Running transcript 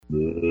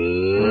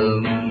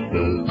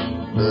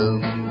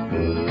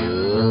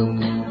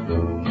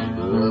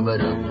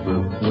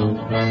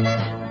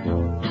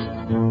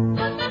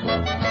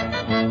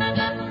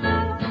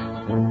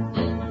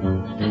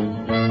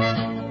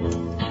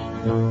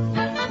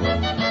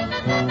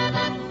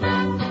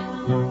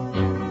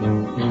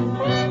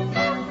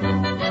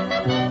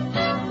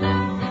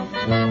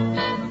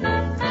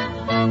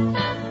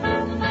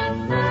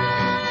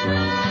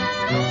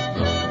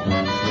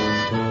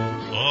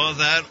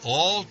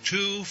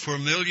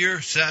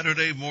Familiar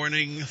Saturday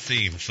morning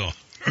theme song.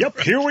 Yep,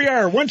 here we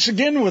are once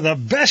again with the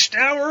best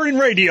hour in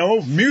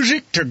radio,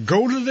 music to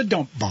go to the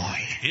dump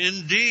by.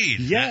 Indeed.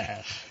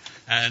 Yes.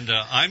 And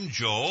I'm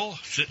Joel,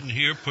 sitting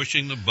here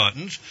pushing the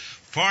buttons.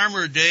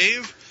 Farmer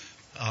Dave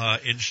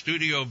in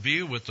Studio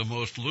B with the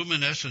most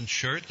luminescent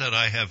shirt that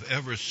I have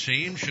ever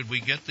seen. Should we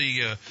get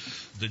the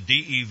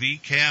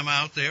DEV cam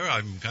out there?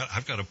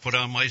 I've got to put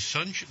on my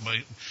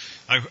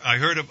I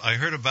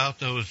heard about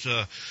those.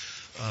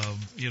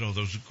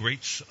 Those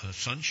great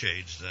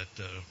sunshades that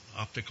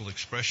Optical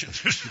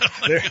Expressions.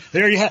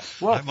 there you have.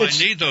 Well, I might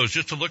need those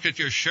just to look at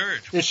your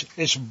shirt.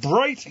 It's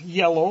bright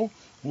yellow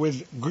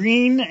with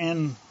green,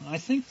 and I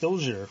think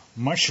those are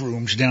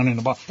mushrooms down in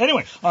the bottom.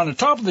 Anyway, on the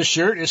top of the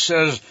shirt it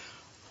says,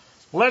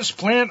 "Let's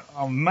plant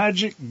a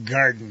magic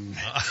garden."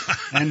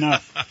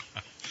 And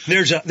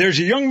there's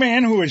a young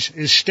man who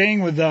is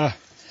staying with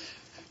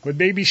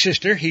baby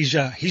sister. He's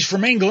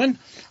from England.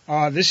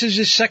 This is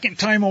his second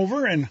time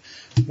over, and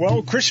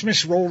well,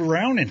 Christmas rolled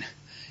around, and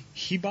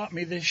he bought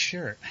me this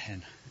shirt,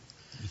 and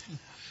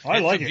I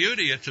like it.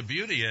 It's a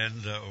beauty,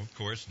 and of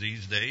course,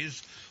 these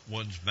days,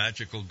 one's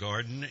magical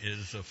garden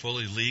is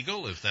fully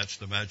legal, if that's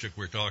the magic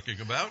we're talking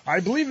about.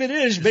 I believe it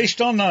is,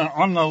 based on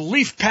the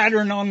leaf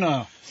pattern on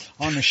the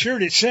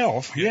shirt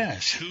itself. Yeah,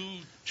 yes.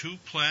 Two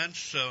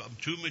plants,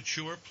 two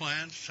mature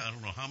plants. I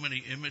don't know how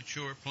many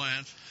immature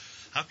plants.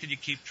 How can you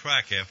keep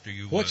track after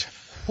you...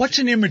 What's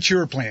an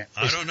immature plant?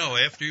 I don't know.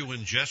 After you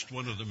ingest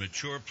one of the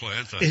mature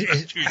plants, I'm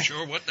not too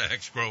sure what the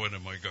heck's growing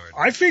in my garden.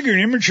 I figure an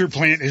immature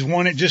plant is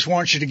one that just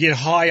wants you to get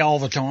high all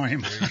the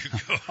time. There you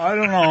go. I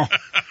don't know.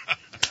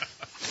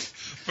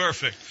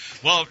 Perfect.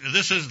 Well,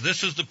 this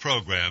is the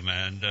program,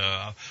 and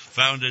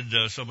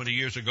founded so many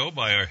years ago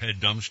by our head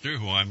dumpster,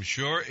 who I'm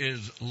sure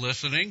is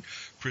listening,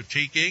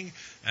 critiquing,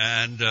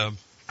 and...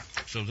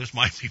 So this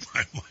might be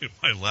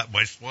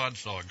my swan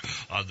song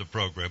on the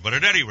program. But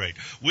at any rate,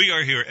 we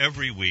are here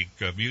every week,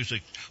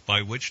 music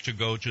by which to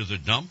go to the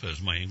dump,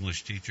 as my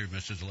English teacher,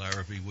 Mrs.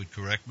 Larrabee, would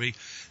correct me,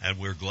 and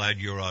we're glad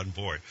you're on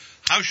board.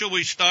 How shall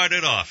we start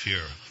it off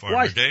here,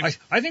 Farmer Dave?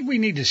 I think we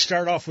need to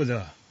start off with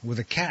a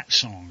cat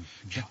song,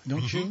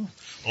 don't you?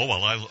 Oh,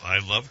 well, I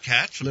love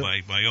cats.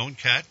 My own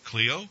cat,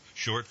 Cleo,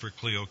 short for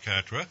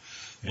Cleocatra,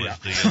 was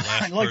the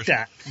last I like person.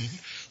 that.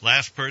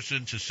 Last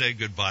person to say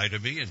goodbye to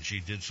me, and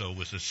she did so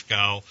with a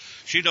scowl.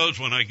 She knows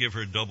when I give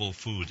her double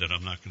food that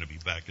I'm not going to be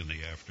back in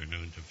the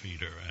afternoon to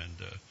feed her, and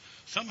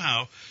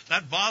somehow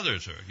that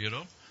bothers her,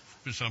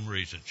 for some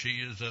reason.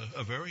 She is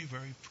a very,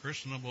 very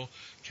personable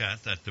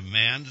cat that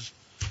demands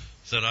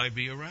that I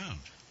be around.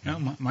 Now,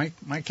 my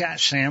cat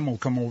Sam will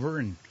come over,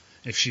 and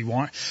if she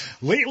wants.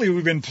 Lately,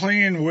 we've been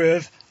playing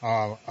with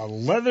a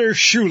leather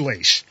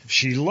shoelace.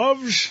 She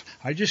loves.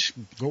 I just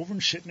go over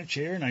and sit in a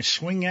chair, and I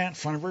swing that in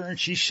front of her, and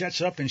she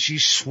sets up, and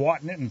she's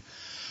swatting it, and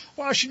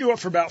well, she do it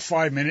for about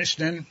 5 minutes,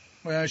 then.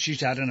 Well,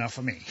 she's had enough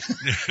of me.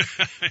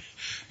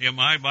 Yeah,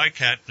 my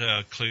cat,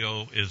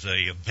 Cleo, is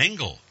a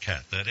Bengal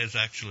cat. That is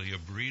actually a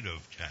breed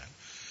of cat.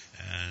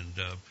 And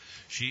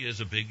she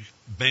is a big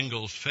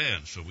Bengals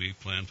fan, so we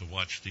plan to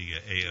watch the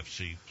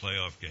AFC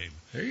playoff game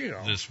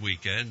this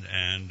weekend.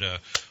 And,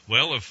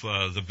 well, if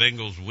the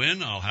Bengals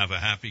win, I'll have a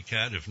happy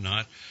cat. If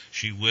not,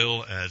 she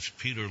will, as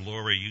Peter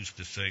Lorre used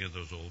to say in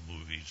those old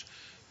movies,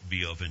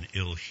 be of an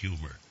ill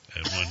humor.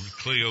 And when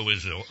Cleo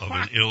is of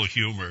an ill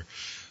humor,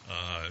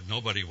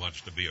 nobody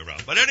wants to be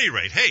around. But at any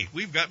rate, hey,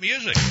 we've got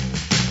music.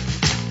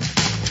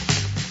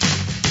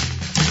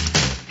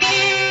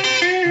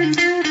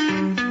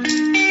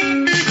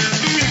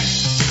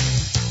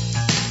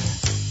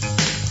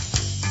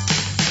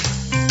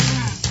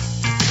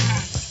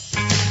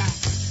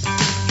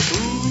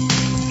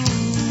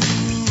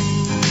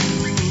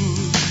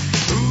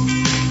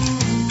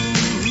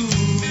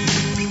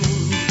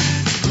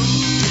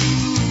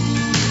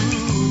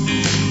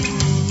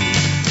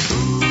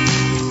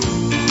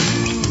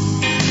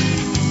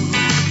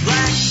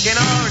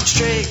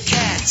 Stray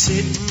cat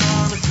sitting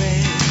on the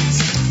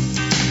fence.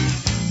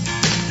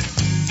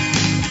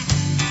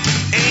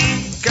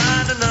 Ain't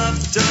got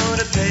enough dough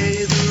to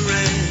pay the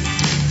rent.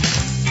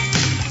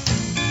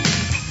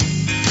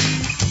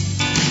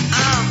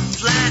 I'm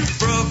flat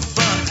broke,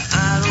 but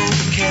I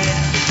don't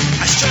care.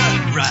 I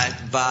strut right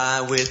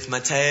by with my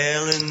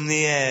tail in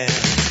the air.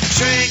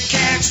 Stray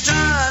cat strut,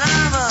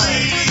 I'm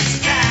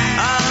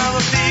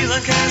a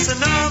feeling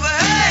Casanova.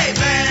 Hey,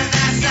 man,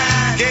 that's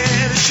that.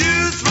 Get a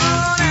shoe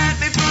thrown at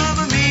me from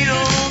a mean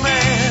old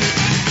man.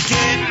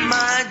 Get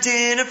my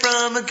dinner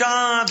from a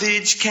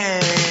garbage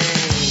can.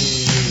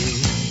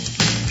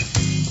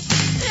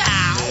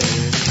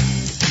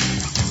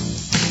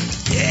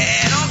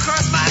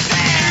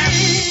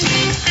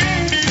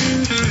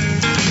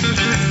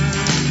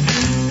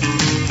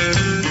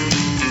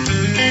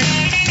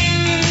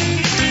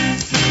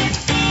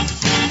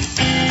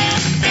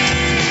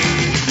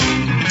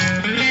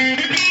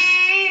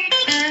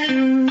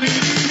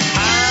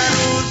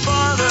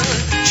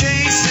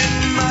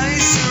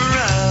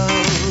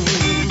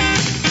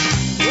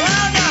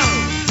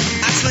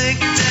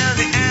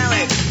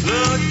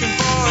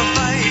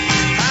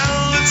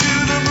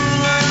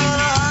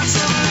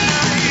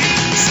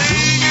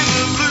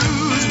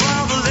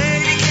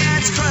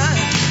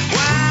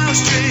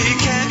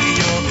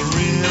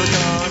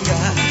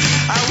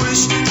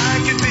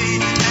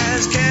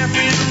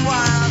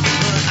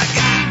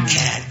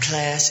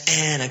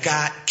 and I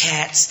got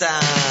cat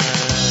style.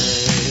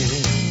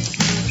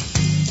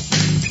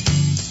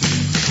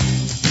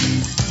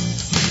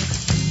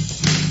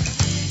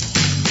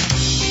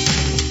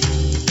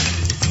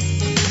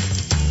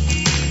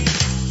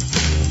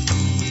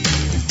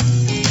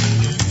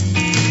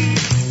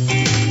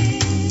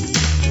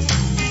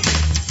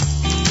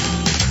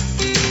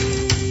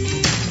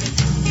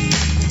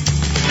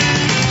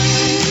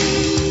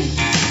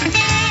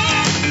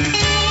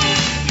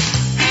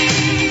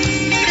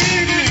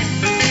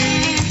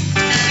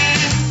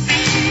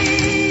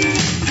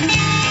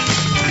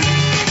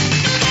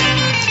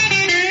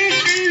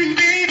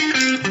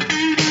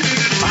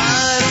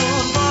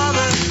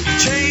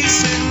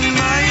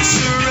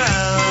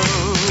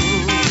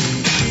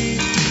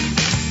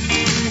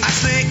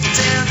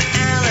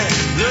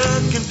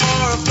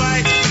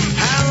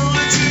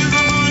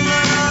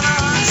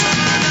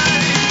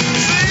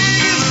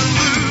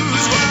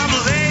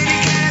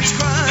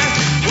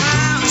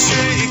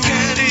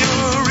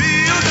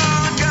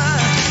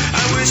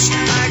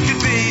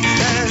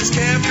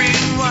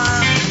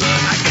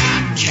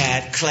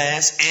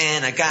 Class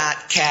and I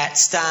got cat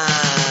style.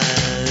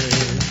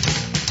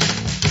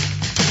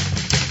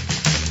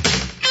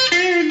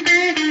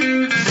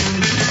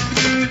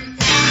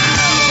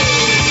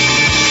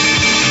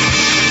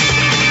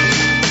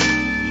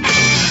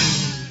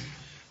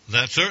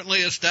 That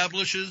certainly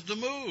establishes the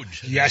mood.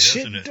 Yes,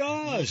 doesn't it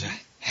does.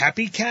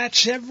 Happy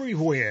cats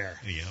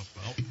everywhere. Yeah,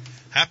 well,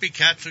 happy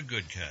cat's a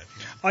good cat.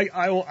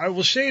 I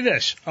will say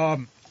this,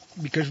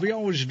 because we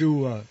always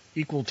do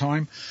equal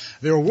time.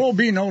 There will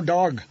be no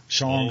dog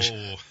songs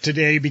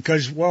today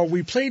because, well,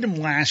 we played them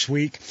last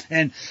week,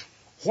 and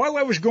while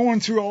I was going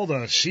through all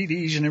the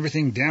CDs and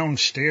everything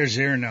downstairs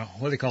there in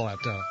what do they call it,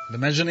 the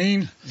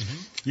mezzanine? Mm-hmm.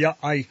 Yeah,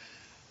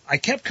 I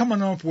kept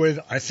coming up with,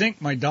 I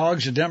think my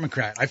dog's a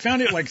Democrat. I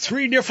found it like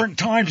 3 different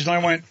times, and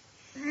I went,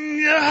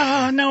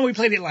 no, we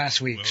played it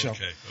last week. Okay. So,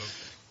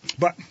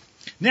 but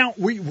now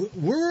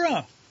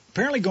we're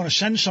apparently going to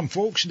send some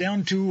folks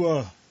down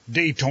to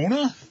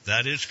Daytona.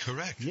 That is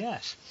correct.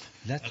 Yes.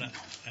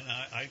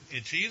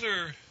 It's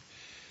either,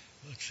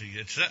 let's see,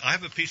 I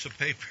have a piece of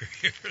paper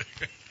here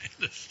in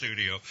the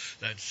studio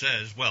that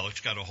says, well, it's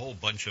got a whole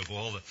bunch of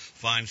all the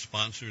fine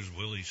sponsors,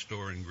 Willie's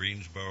Store in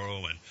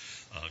Greensboro and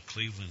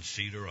Cleveland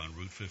Cedar on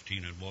Route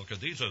 15 in Walker.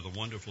 These are the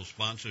wonderful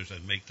sponsors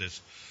that make this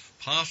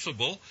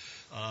possible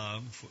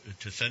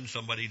to send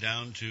somebody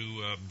down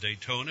to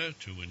Daytona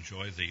to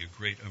enjoy the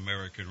great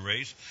American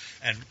race.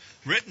 And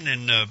written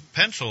in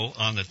pencil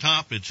on the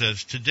top, it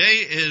says,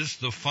 today is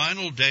the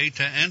final day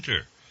to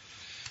enter.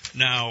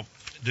 Now,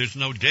 there's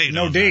no date.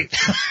 No date.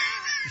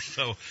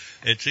 So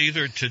it's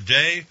either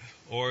today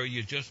or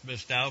you just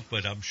missed out,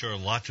 but I'm sure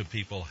lots of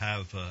people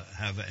have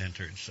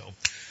entered. So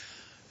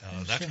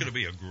that's going to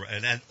be a great,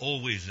 and that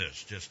always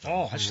is just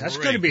that's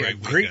going to be a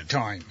great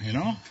time, you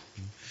know.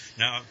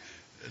 Now,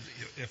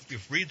 if you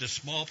read the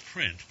small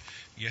print,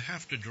 you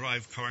have to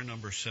drive car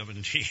number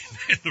 17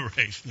 in the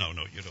race. No,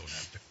 you don't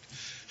have to.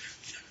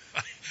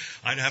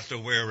 I'd have to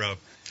wear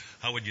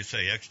how would you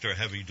say, extra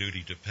heavy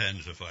duty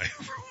Depends if I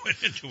ever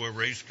went into a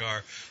race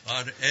car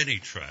on any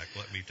track,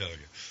 let me tell you.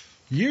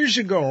 Years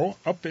ago,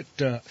 up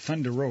at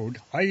Thunder Road,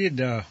 I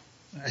had,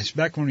 it's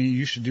back when we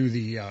used to do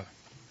the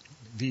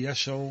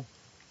VSO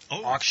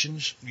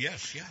auctions.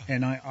 Yes, yeah.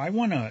 And I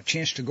won a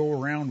chance to go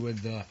around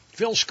with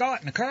Phil Scott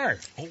in the car.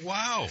 Oh,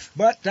 wow.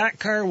 But that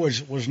car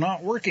was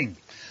not working.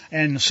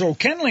 And so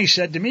Kenley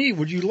said to me,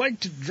 would you like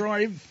to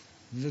drive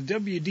the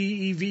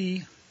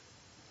WDEV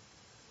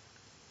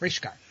race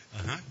car?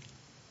 Uh-huh.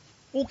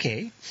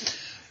 Okay.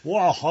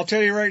 Well, I'll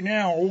tell you right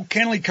now, old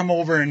Kenley come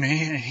over and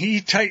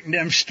he tightened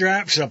them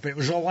straps up. It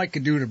was all I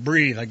could do to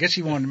breathe. I guess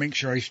he wanted to make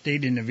sure I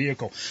stayed in the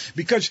vehicle.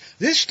 Because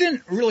this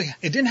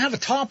didn't have a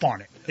top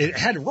on it. It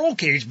had a roll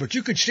cage, but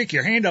you could stick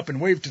your hand up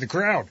and wave to the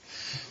crowd.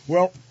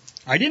 Well,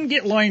 I didn't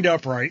get lined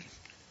up right.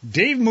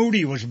 Dave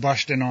Moody was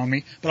busting on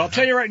me. But I'll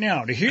tell you right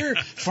now, to hear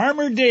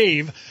Farmer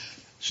Dave's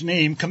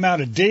name come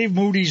out of Dave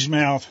Moody's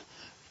mouth,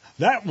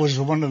 that was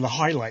one of the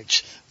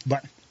highlights.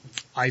 But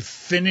I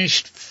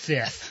finished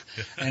 5th,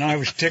 and I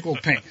was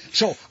tickled pink.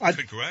 So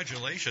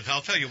congratulations!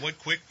 I'll tell you one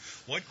quick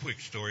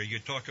story. You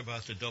talk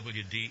about the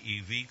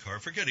WDEV car. I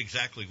forget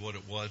exactly what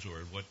it was or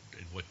in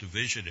what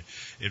division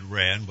it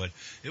ran, but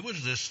it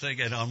was this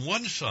thing. And on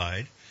one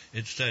side,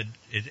 it said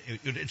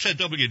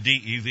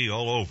WDEV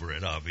all over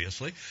it,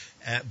 obviously.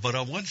 But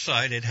on one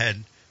side, it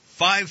had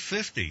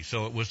 550,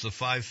 so it was the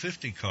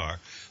 550 car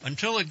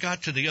until it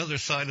got to the other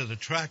side of the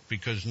track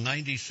because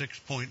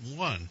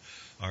 96.1.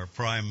 Our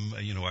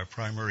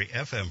primary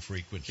FM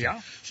frequency.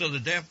 Yeah. So the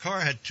damn car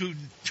had two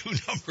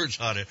numbers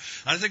on it.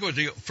 I think it was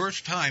the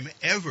first time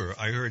ever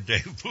I heard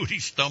Dave Moody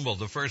stumble.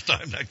 The first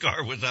time that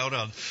car was out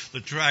on the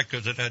track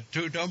because it had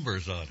 2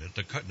 numbers on it: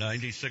 the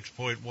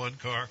 96.1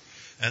 car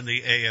and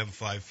the AM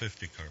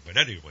 550 car. But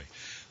anyway,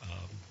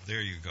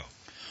 there you go.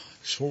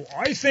 So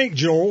I think,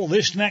 Joel,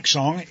 this next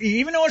song,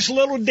 even though it's a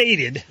little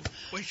dated.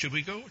 Wait, should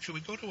we go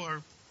to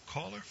our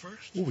caller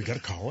first? Oh, we got a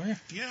caller?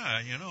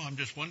 Yeah, I'm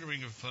just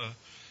wondering if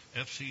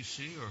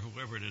FCC or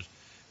whoever it is.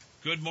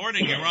 Good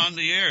morning. You're on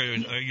the air.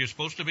 Are you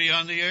supposed to be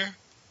on the air?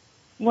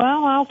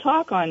 Well, I'll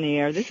talk on the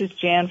air. This is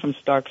Jan from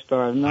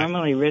Starksboro.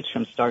 Normally Rich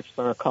from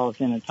Starksboro calls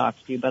in and talks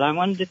to you, but I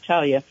wanted to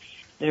tell you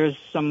there's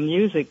some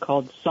music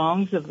called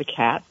Songs of the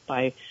Cat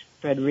by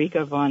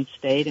Frederica von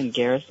Stade and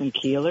Garrison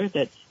Keillor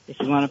that if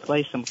you want to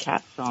play some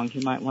cat songs,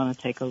 you might want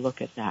to take a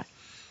look at that.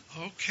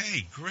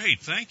 Okay,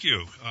 great. Thank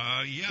you.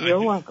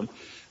 You're welcome.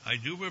 I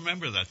do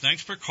remember that.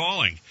 Thanks for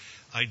calling.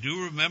 I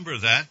do remember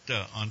that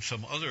on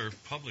some other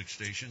public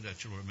station that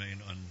shall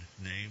remain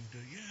unnamed.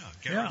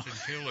 Garrison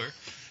Keillor.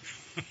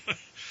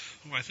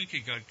 Well, I think he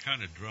got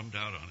kind of drummed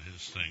out on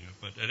his thing.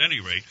 But at any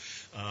rate,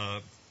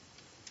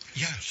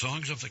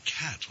 Songs of the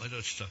Cat.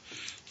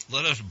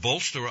 Let us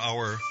bolster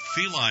our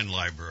feline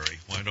library.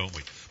 Why don't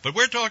we? But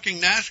we're talking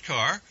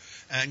NASCAR,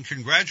 and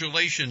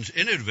congratulations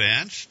in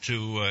advance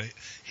to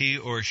he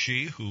or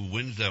she who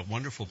wins that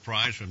wonderful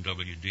prize from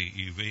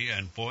WDEV.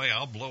 And boy,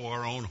 I'll blow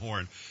our own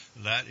horn.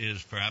 That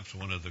is perhaps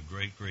one of the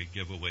great, great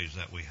giveaways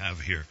that we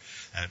have here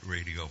at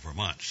Radio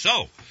Vermont.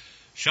 So,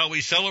 shall we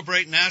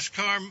celebrate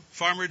NASCAR,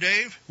 Farmer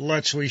Dave?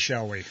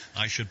 Shall we?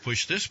 I should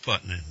push this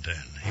button in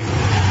then.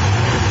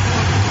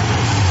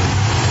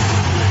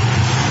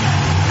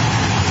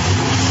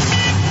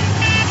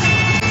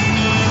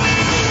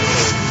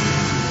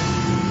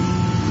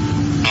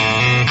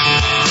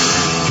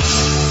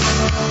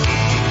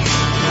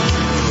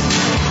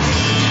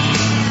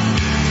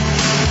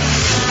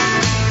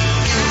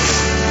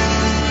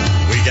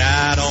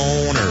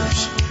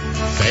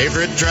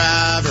 Favorite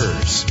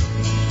drivers.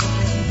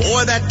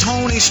 Boy, that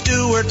Tony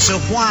Stewart's a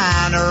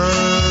whiner.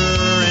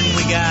 And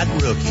we got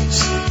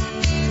rookies,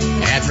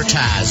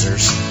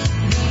 advertisers.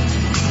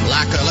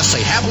 Like, let's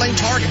see, Havoline,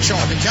 Target,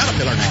 Sharp,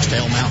 Caterpillar,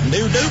 Nextel, Mountain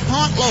Dew,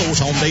 DuPont,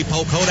 Lowe's, Home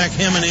Depot, Kodak,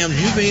 M&M's,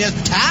 UPS,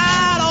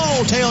 Tide,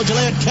 Old Tail,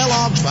 Gillette,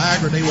 Kellogg's,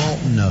 Viagra, they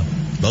won't know.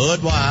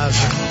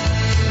 Budweiser.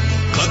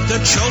 But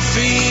the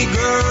trophy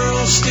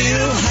girls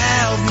still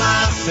have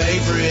my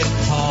favorite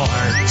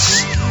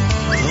parts.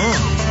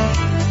 Vroom,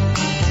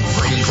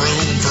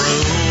 vroom,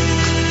 vroom,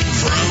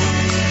 vroom,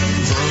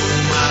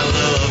 vroom, I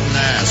love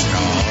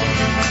NASCAR.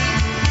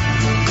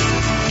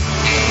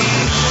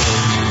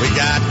 We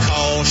got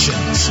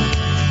cautions,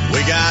 we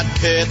got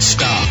pit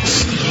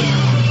stops.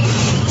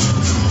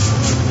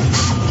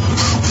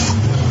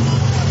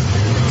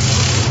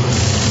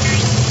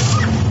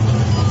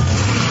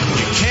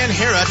 You can't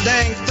hear a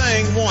dang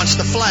thing once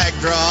the flag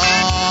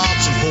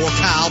drops, and poor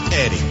Kyle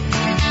Petty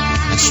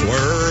and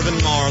Swerve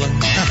and Marlin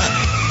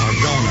are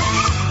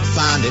gonna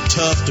find it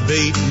tough to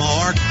beat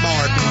Mark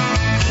Martin,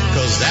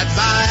 'cause that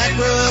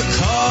Viagra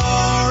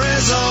car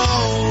is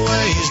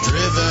always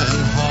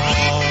driven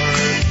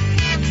hard.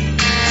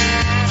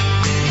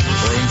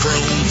 Vroom,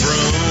 vroom,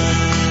 vroom,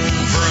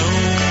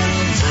 vroom,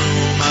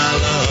 vroom, I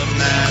love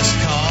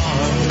NASCAR.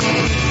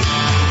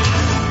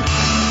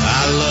 I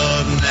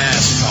love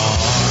NASCAR.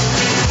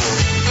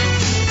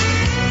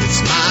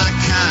 It's my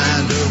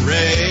kind of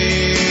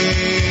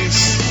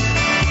race.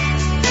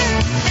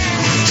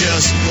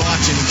 Just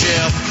watching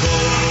Jeff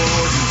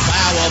Gordon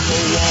plow up a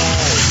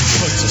wall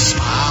puts a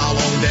smile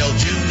on Dale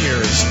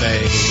Jr.'s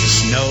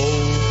face. No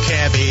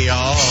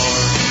caviar.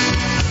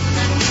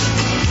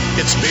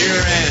 It's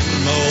beer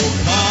and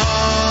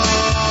Mopar.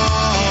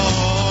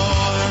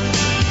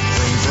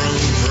 Vroom,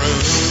 vroom,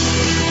 vroom,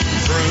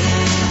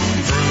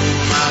 vroom,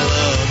 vroom. I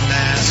love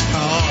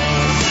NASCAR.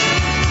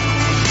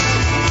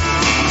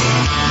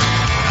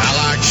 I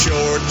like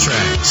short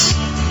tracks.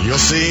 You'll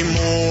see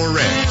more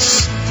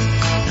wrecks.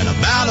 And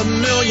about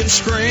 1 million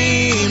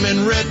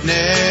screaming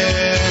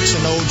rednecks.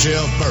 And old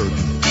Jeff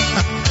Burton,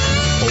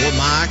 poor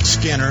Mike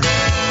Skinner.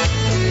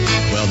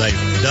 Well, they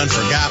done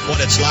forgot what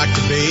it's like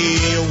to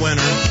be a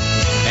winner.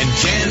 And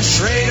Ken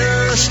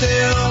Schrader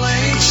still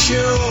ain't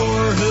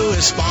sure who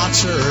his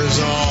sponsors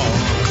are.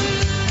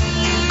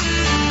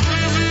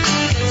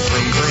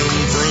 Vroom,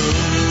 vroom, vroom,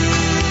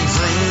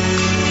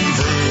 vroom,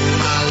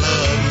 vroom. I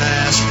love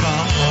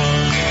NASCAR.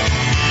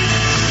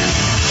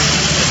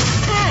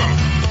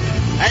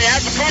 Hey,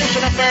 how's the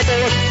closing up there,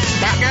 boys?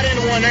 About got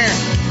into one there.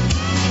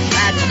 I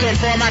had to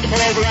inform I had to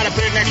pull over right up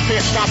here next pit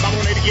stop. I'm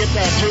going to need to get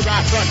two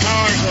right front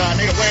tires. I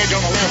need a wedge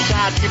on the left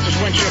side to get this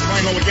windshield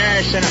clean with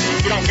gas. And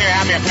you don't care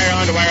how many pair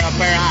of underwear up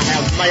there I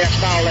have messed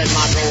all in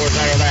my drawers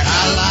there. That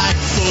I like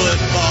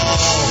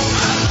football.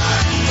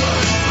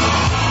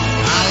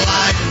 I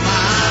like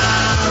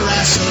my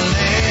wrestling.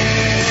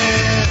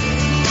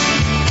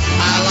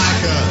 I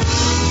like a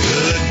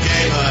good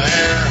game of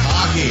air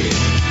hockey.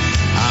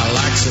 I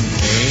like some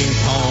ping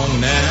pong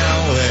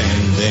now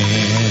and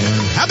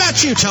then. How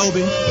about you,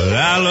 Toby? But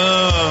I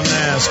love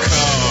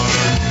NASCAR.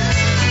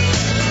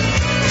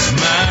 It's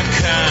my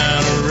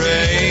kind of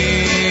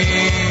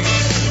race.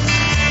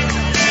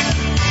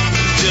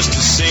 Just to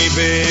see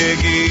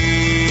Big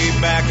E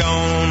back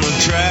on the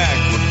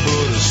track would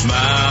put a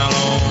smile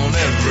on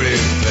every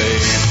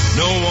face.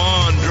 No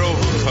one drove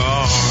a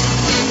car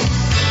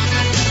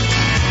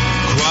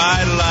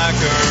quite like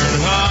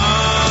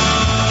Earnhardt.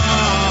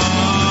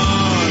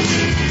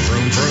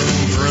 Vroom,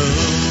 vroom, vroom,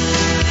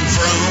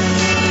 vroom,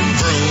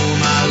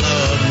 vroom. I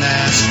love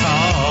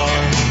NASCAR.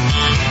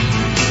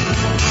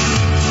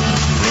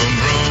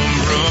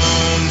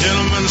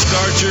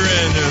 your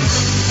engines.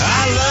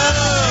 I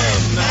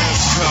love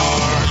NASCAR.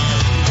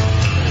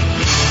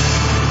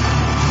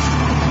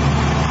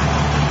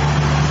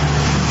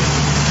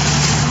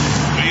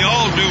 We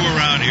all do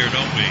around here,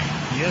 don't we?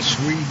 Yes,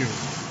 we do.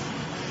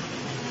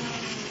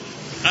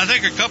 I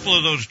think a couple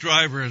of those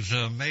drivers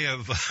may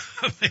have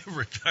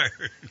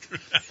retired.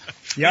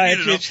 Yeah, we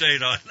need an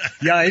update on that.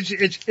 Yeah,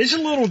 it's a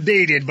little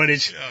dated, but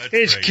it's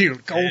great.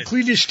 cute. Old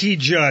Cletus T.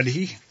 Judd,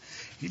 he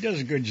does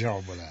a good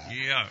job with that.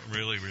 Yeah,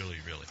 really, really,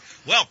 really.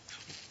 Well,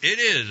 it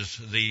is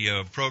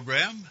the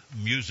program,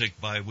 Music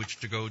by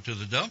Which to Go to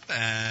the Dump,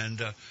 and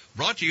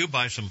brought to you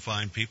by some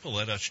fine people.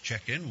 Let us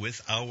check in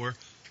with our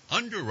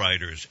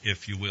underwriters,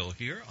 if you will,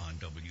 here on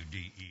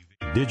WDEV.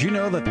 Did you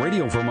know that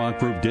Radio Vermont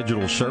Group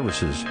Digital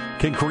Services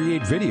can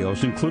create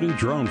videos including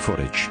drone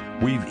footage?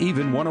 We've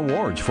even won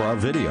awards for our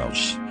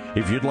videos.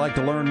 If you'd like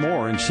to learn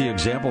more and see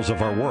examples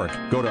of our work,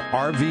 go to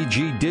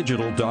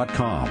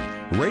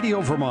rvgdigital.com.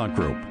 Radio Vermont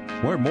Group.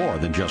 We're more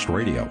than just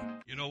radio.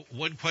 You know,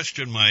 one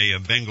question my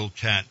Bengal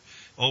cat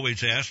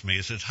always asks me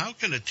is, how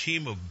can a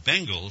team of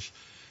Bengals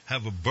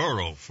have a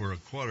Burrow for a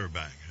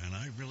quarterback? And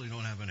I really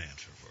don't have an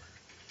answer for it.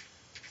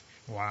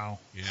 Wow.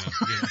 Yeah,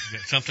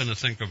 something to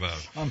think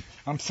about.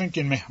 I'm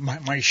thinking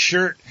my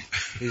shirt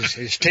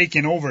is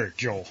taking over,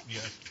 Joe. Yeah.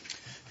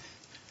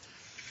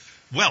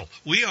 Well,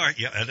 we are.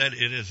 Yeah,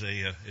 it is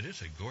a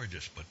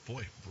gorgeous, but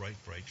boy,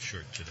 bright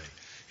shirt today.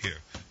 Here,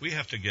 we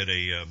have to get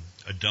a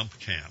dump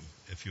cam,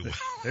 if you will.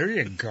 There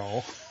you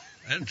go.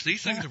 And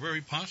these things are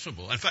very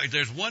possible. In fact,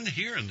 there's one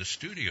here in the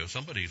studio.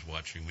 Somebody's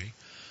watching me.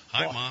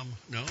 Hi, well, Mom.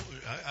 No,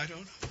 I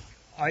don't.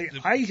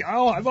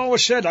 I've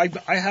always said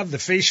I have the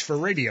face for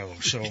radio,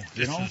 so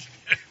you know.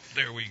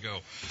 There we go.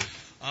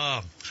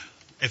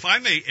 If I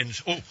may,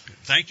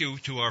 thank you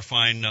to our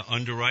fine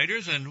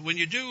underwriters. And when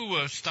you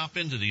do stop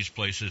into these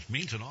places, it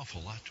means an awful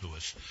lot to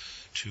us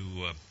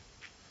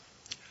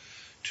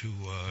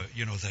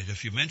that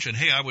if you mention,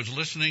 hey, I was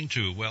listening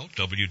to,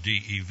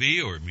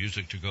 WDEV or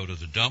Music to Go to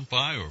the Dump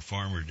by or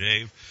Farmer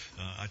Dave,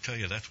 I tell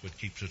you, that's what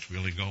keeps us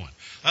really going.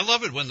 I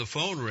love it when the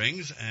phone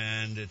rings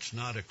and it's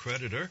not a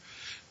creditor,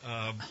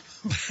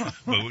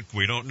 but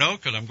we don't know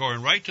because I'm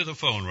going right to the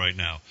phone right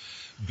now.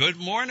 Good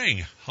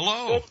morning.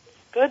 Hello.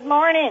 Good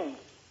morning.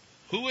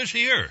 Who is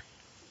here?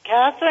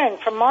 Catherine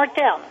from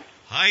Moretown.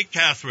 Hi,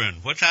 Catherine.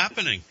 What's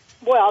happening?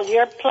 Well,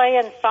 you're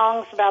playing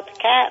songs about the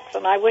cats,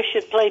 and I wish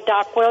you'd play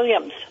Doc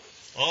Williams.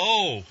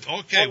 Oh,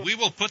 okay. We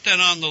will put that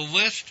on the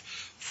list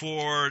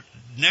for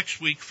next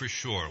week for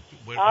sure.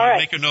 We'll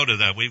make a note of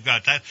that. We've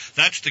got that.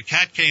 That's The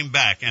Cat Came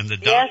Back. And the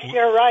Yes,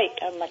 you're right.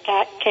 And the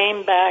cat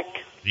came back.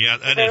 Yeah,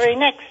 that the very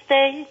next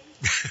day,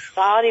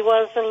 thought he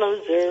was a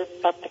loser,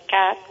 but the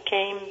cat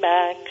came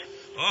back.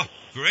 Oh,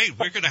 great.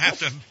 We're going to have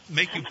to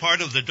make you part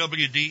of the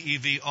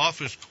WDEV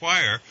office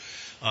choir.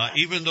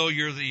 Even though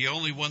you're the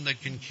only one that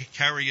can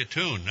carry a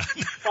tune.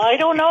 I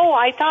don't know.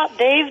 I thought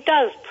Dave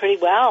does pretty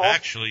well.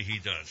 Actually, he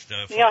does.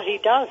 Yeah, he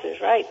does.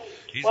 Is right.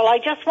 Well, I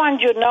just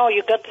wanted you to know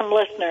you got some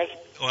listeners.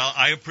 Well,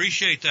 I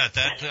appreciate that.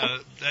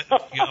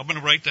 I'm going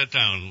to write that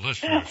down,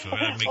 listeners. So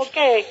that makes,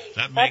 okay.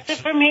 That's it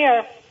from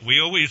here.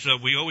 We always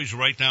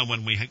write down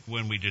when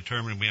we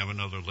determine we have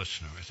another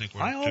listener.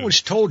 I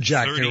always told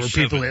Jack there were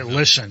people that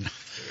listen.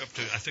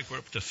 I think we're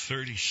up to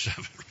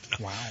 37 right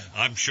now. Wow.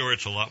 I'm sure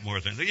it's a lot more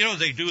than... You know,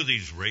 they do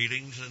these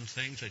ratings and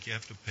things that you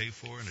have to pay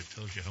for, and it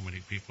tells you how many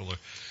people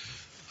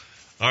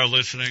are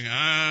listening.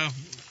 I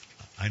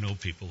know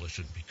people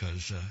listen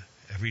because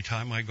every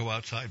time I go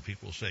outside,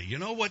 people say, you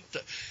know what...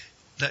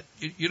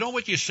 you know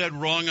what you said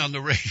wrong on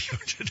the radio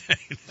today?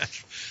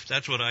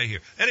 That's what I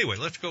hear. Anyway,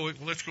 let's go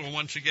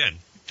once again.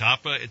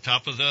 Top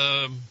of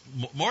the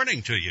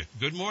morning to you.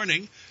 Good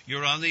morning.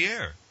 You're on the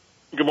air.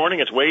 Good morning.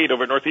 It's Wade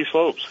over at Northeast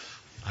Slopes.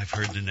 I've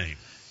heard the name.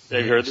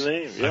 Have you heard the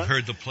name? Yeah. I've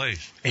heard the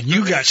place. And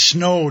you got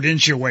snow,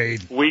 didn't you,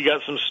 Wade? We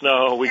got some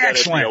snow. We got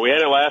it. You know, we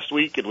had it last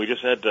week, and we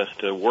just had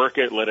to work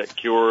it, let it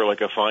cure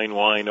like a fine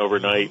wine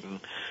overnight, and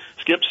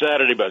skip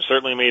Saturday, but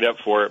certainly made up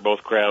for it,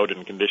 both crowd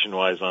and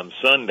condition-wise, on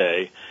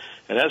Sunday.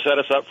 And that set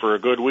us up for a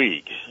good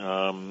week.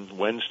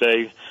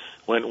 Wednesday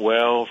went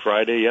well.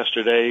 Friday,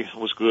 yesterday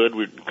was good.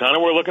 We kind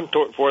of were looking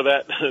for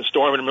that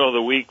storm in the middle of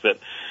the week that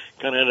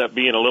kind of ended up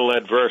being a little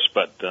adverse.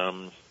 But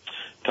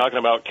talking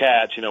about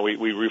cats, you know, we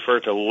refer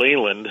to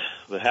Leyland,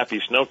 the happy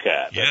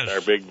snowcat. Yes. That's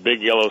our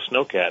big yellow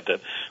snowcat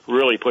that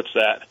really puts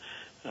that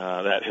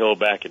hill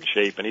back in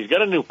shape. And he's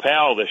got a new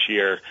pal this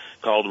year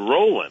called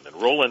Roland. And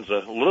Roland's a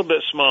little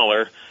bit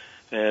smaller.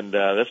 And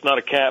that's not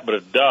a cat, but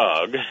a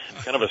dog,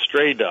 kind of a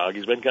stray dog.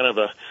 He's been kind of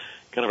a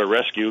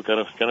rescue, kind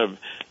of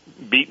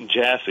beaten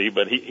chassis,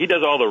 but he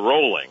does all the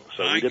rolling.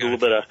 So we did a little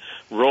bit of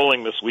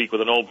rolling this week with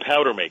an old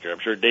powder maker. I'm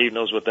sure Dave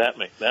knows what that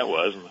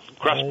was,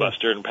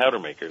 Crustbuster and powder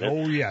maker.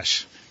 Oh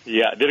yes.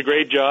 Yeah, did a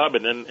great job,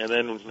 and then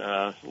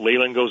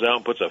Leyland goes out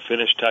and puts a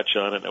finished touch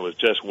on it. And it was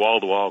just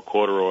wall-to-wall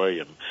corduroy,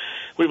 and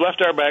we've left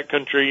our back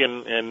country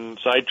and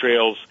side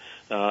trails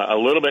a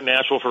little bit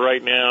natural for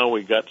right now.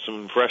 We got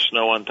some fresh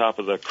snow on top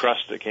of the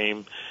crust that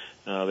came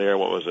there.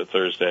 What was it,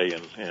 Thursday?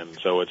 And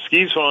so it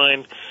skis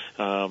fine.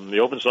 The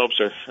open slopes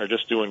are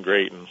just doing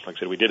great. And like I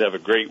said, we did have a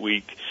great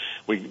week.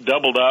 We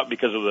doubled up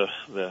because of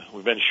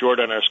we've been short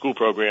on our school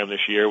program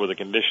this year with the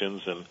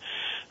conditions, and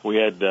we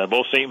had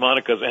both St.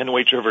 Monica's and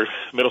Waite River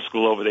Middle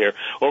School over there.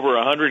 Over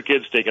 100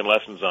 kids taking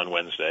lessons on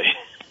Wednesday.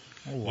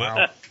 Oh,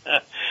 wow.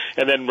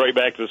 And then right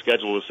back to the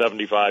schedule was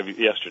 75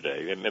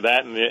 yesterday, and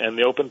that and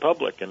the open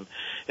public. And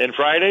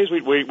Fridays,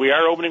 we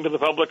are opening to the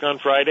public on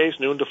Fridays,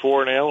 noon to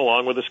 4 now,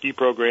 along with the ski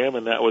program,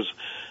 and that was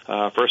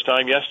first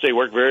time yesterday,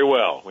 worked very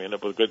well. We ended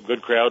up with a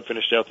good crowd,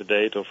 finished out the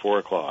day till 4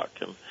 o'clock.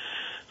 And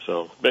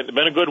so been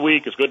a good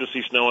week. It's good to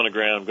see snow on the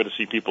ground, good to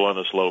see people on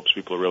the slopes.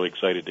 People are really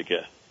excited to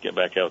get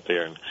back out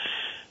there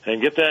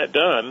and get that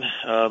done.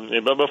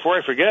 But before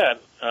I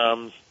forget,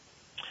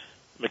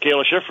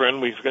 Michaela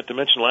Schifrin, we forgot to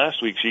mention last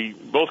week, she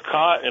both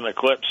caught and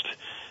eclipsed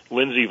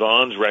Lindsey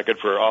Vaughn's record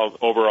for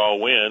overall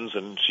wins,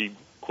 and she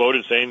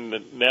quoted saying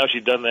that now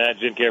she'd done that,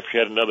 didn't care if she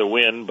had another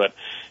win, but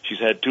she's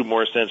had 2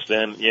 more since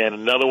then. Yeah, and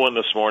another one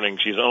this morning.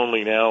 She's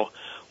only now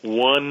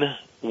 1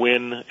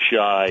 win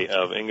shy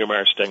of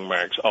Ingemar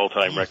Stenmark's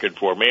all-time record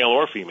for male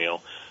or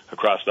female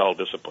across all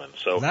disciplines.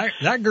 So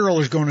that girl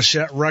is going to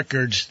set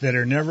records that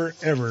are never,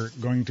 ever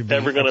going to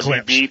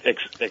be beat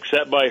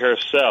except by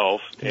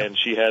herself. Yep. And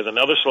she has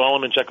another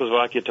slalom in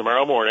Czechoslovakia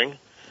tomorrow morning,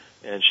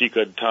 and she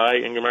could tie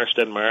Ingemar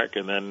Stenmark,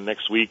 and then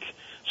next week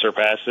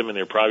surpass him, and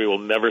they probably will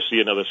never see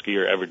another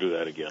skier ever do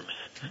that again.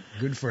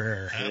 Good for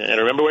her. And I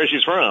remember where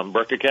she's from,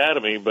 Burke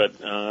Academy,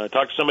 but I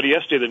talked to somebody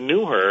yesterday that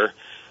knew her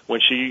when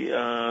she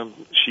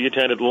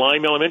attended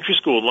Lyme Elementary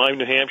School in Lyme,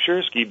 New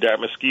Hampshire, skied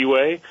Dartmouth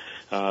Skiway,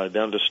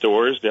 down to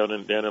Stores down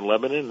in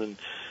Lebanon, and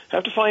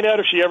have to find out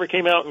if she ever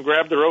came out and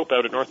grabbed the rope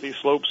out at Northeast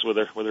Slopes with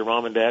her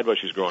mom and dad while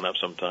she was growing up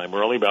sometime.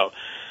 We're only about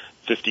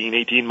 15,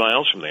 18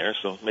 miles from there,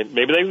 so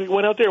maybe they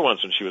went out there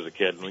once when she was a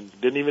kid, and we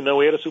didn't even know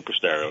we had a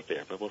superstar out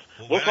there, but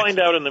we'll find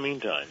out in the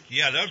meantime.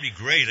 Yeah, that would be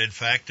great. In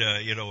fact,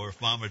 or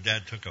if Mom or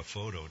Dad took a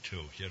photo,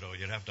 too,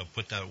 you'd have to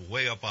put that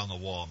way up on the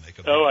wall, make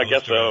a big I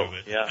guess so.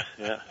 Yeah.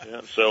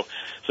 So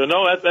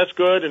no, that's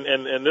good,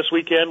 and this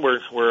weekend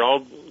we're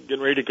all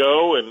getting ready to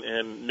go,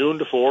 and noon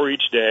to 4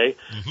 each day.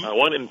 Mm-hmm.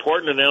 One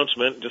important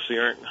announcement, just so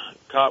you aren't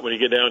caught when you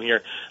get down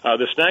here,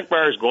 the snack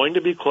bar is going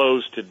to be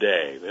closed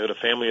today. They had a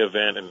family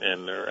event,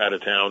 and they're out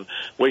of town.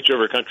 Waite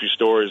River Country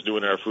Store is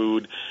doing our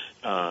food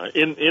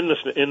in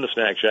the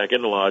snack shack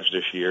in the lodge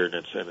this year, and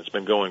it's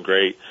been going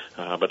great.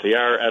 But they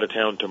are out of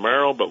town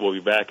tomorrow, but we'll be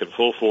back in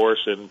full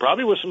force, and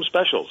probably with some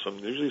specials.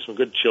 Usually some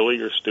good chili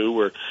or stew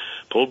or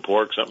pulled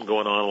pork, something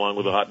going on along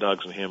with the hot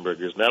dogs and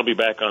hamburgers. And that'll be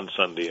back on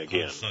Sunday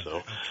again. So.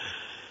 Okay.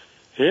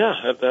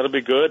 Yeah, that'll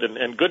be good,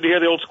 and good to hear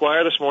the old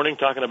Squire this morning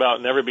talking about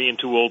never being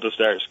too old to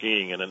start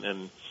skiing.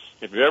 And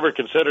if you've ever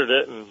considered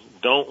it and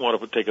don't want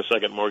to take a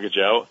second mortgage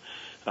out,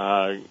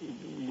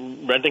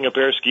 renting a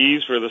pair of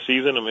skis for the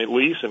season at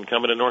least, and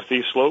coming to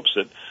Northeast Slopes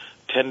at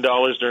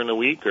 $10 during the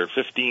week or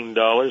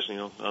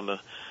 $15,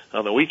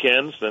 on the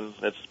weekends, then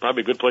that's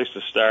probably a good place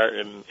to start.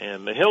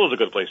 And the hill is a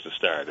good place to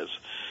start. It's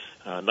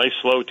nice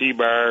slow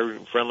T-bar,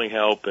 friendly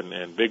help,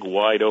 and big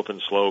wide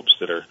open slopes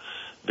that are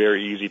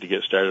very easy to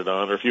get started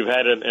on. Or if you've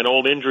had an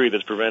old injury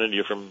that's prevented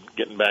you from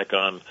getting back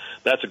on,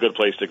 that's a good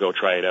place to go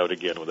try it out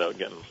again without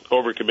getting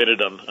overcommitted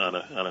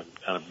on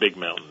a big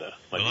mountain.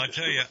 Well, I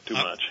tell you, too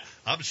much.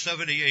 I'm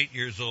 78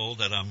 years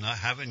old, and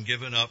haven't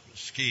given up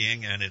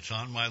skiing, and it's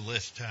on my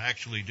list to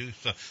actually do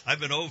stuff. I've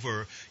been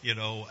over,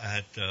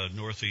 at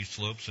Northeast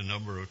Slopes a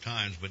number of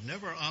times, but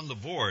never on the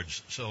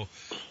boards. So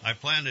I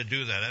plan to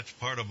do that. That's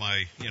part of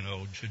my,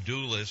 to-do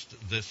list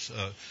this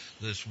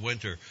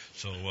winter.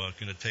 So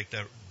going to take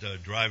that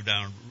drive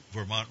down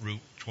Vermont Route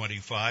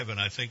 25, and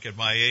I think at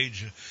my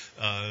age,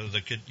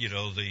 the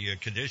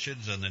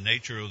conditions and the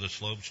nature of the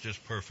slopes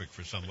just perfect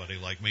for somebody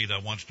like me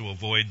that wants to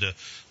avoid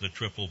the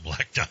triple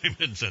black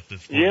diamonds at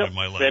this point in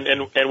my life.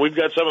 And we've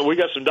got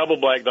some double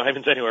black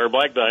diamonds anyway, or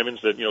black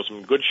diamonds that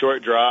some good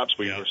short drops.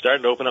 We're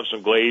starting to open up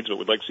some glades, but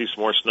we'd like to see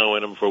some more snow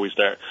in them before we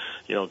start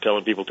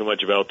telling people too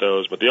much about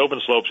those. But the open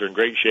slopes are in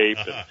great shape.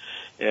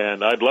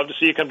 And I'd love to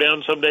see you come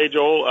down someday,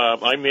 Joel.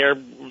 I'm there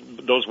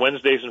those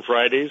Wednesdays and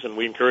Fridays, and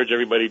we encourage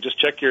everybody, just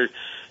check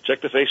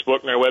the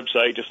Facebook and our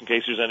website just in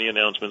case there's any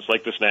announcements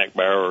like the snack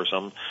bar or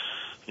some,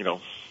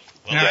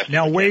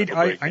 Now, Wade,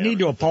 I need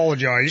to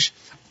apologize.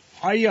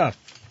 I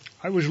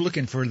was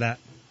looking for that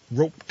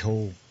rope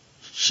tow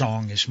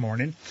song this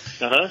morning,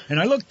 and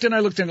I looked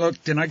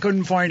and I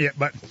couldn't find it,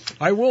 but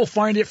I will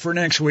find it for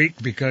next week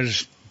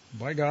because,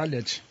 by God,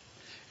 it's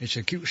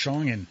a cute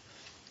song, and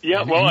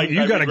yeah, well,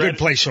 you got a good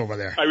place over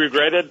there. I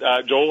regretted,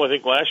 Joel, I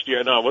think last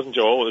year, no, it wasn't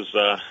Joel, it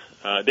was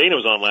Dana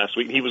was on last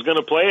week. He was going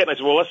to play it, and I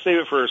said, well, let's save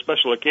it for a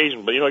special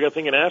occasion. But, I got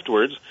thinking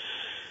afterwards,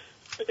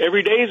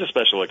 every day is a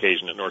special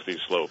occasion at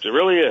Northeast Slopes. It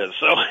really is.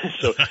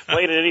 So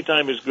playing it any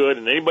time is good,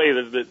 and anybody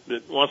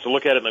that wants to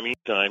look at it in the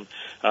meantime,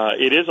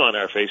 it is on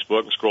our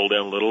Facebook. Scroll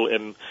down a little,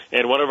 and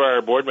one of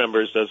our board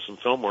members does some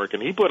film work,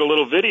 and he put a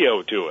little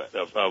video to it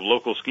of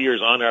local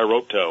skiers on our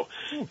rope tow. Oh,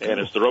 cool. And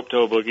it's the rope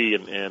tow boogie,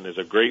 and there's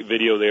a great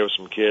video there of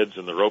some kids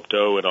and the rope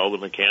tow and all the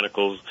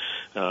mechanicals.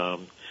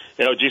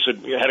 geez,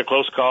 we had a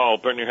close call.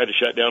 Bernier had to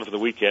shut down for the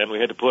weekend. We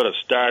had to put a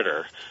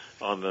starter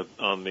on the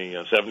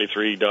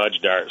 73 Dodge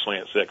Dart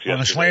Slant 6 yesterday. On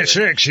the Slant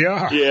 6,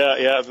 yeah.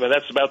 Yeah, but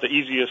that's about the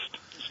easiest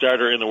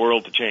starter in the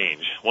world to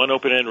change. One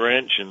open-end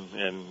wrench,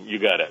 and you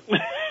got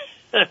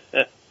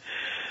it.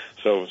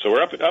 So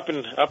we're up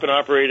and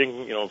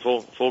operating,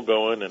 full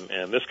going,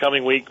 and this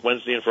coming week,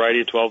 Wednesday and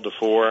Friday, 12 to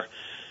 4.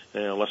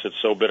 Unless it's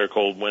so bitter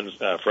cold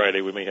Friday,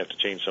 we may have to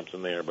change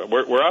something there. But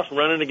we're off and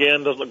running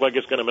again. Doesn't look like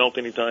it's going to melt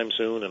anytime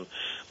soon, and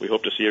we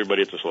hope to see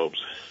everybody at the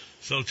slopes.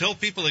 So tell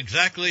people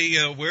exactly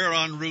where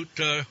on Route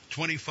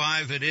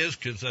 25 it is,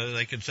 because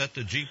they can set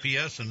the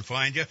GPS and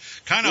find you.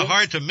 Kind of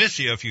hard to miss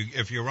you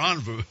if you're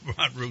on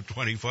Route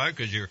 25,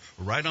 because you're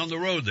right on the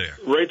road there.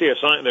 Right there.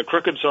 The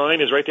crooked sign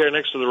is right there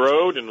next to the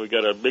road, and we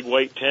got a big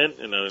white tent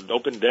and an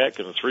open deck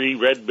and 3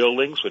 red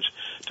buildings, which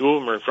 2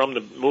 of them are from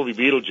the movie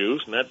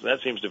Beetlejuice, and that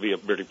seems to be a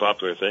pretty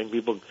popular thing.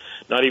 People,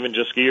 not even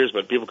just skiers,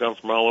 but people come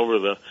from all over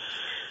the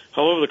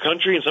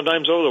country and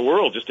sometimes over the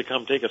world just to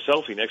come take a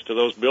selfie next to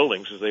those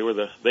buildings, because they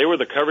were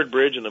the covered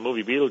bridge in the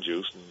movie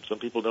Beetlejuice, and some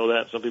people know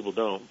that, some people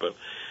don't. But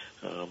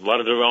a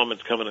lot of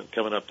developments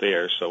coming up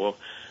there, so we'll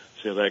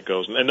see how that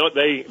goes. And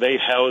they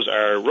house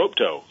our rope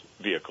tow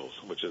vehicles,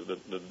 which is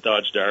the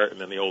Dodge Dart and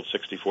then the old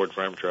 60 Ford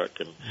farm truck,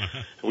 and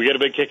we get a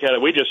big kick out of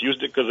it. We just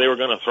used it because they were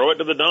going to throw it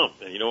to the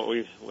dump, and you know what,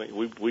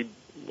 we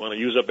want to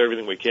use up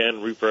everything we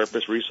can,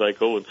 repurpose,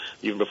 recycle, and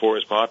even before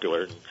it's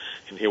popular.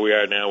 And here we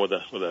are now with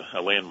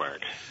a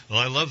landmark. Well,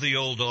 I love the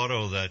old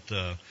auto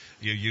that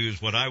you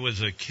used. When I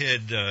was a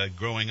kid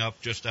growing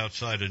up just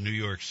outside of New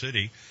York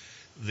City,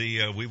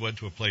 we went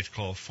to a place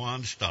called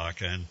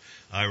Fondstock, and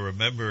I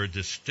remember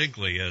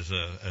distinctly as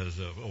a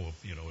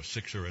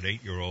 6 or an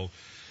 8-year-old.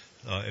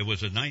 It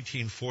was a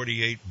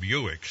 1948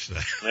 Buick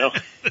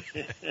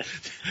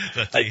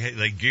that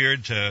they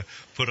geared to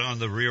put on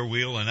the rear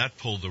wheel, and that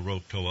pulled the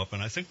rope tow up.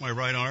 And I think my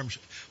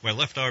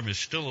left arm is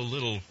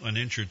still an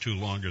inch or two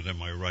longer than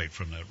my right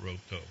from that rope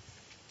tow.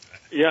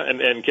 Yeah,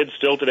 and kids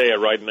still today are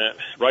riding that.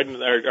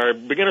 Our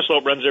beginner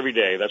slope runs every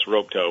day. That's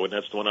rope tow, and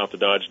that's the one off the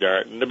Dodge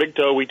Dart. And the big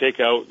tow we take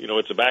out,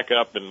 it's a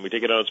backup, and we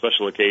take it out on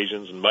special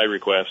occasions and by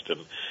request,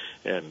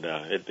 and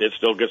it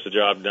still gets the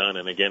job done.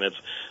 And again,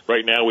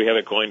 right now we have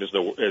it coined as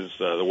the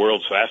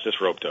world's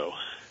fastest rope tow.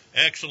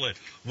 Excellent.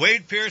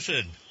 Wade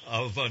Pearson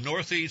of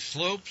Northeast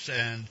Slopes,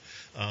 and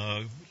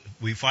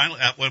we finally,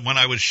 when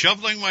I was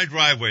shoveling my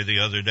driveway the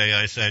other day,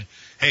 I said,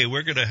 "Hey,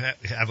 we're going to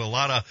have a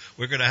lot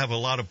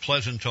of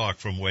pleasant talk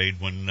from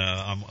Wade when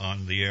I'm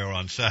on the air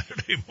on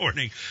Saturday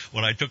morning."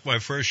 When I took my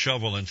first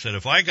shovel and said,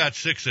 "If I got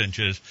 6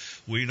 inches,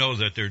 we know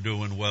that they're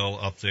doing well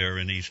up there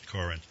in East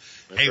Corinth."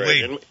 That's hey, right.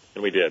 Wade.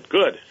 And we did.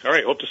 Good. All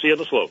right. Hope to see you on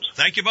the slopes.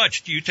 Thank you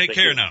much. You take Thank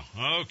care you. now.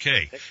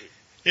 Okay. Thank you.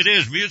 It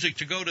is music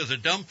to go to the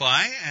dump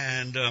by.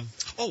 And,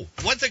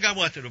 one thing I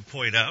wanted to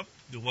point out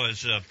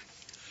was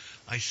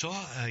I saw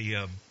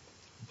I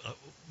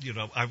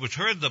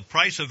heard the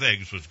price of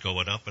eggs was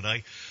going up, and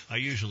I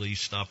usually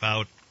stop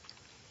out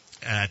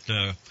at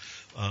the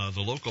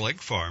local egg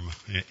farm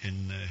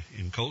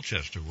in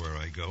Colchester where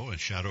I go, at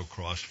Shadow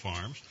Cross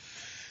Farms.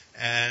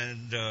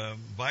 And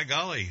by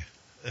golly,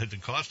 the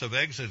cost of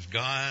eggs has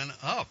gone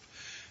up.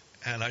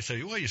 And I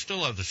said, well, you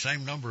still have the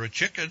same number of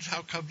chickens.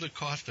 How come the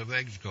cost of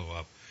eggs go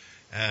up?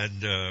 And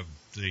the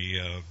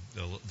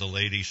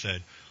lady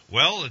said,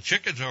 well, the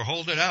chickens are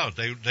holding out.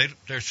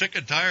 They're sick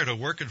and tired of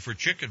working for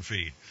chicken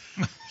feed.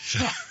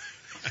 So.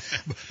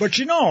 But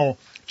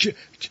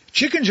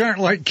chickens aren't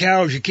like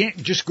cows. You can't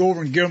just go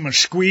over and give them a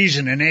squeeze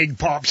and an egg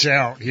pops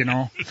out,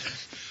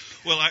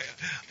 Well,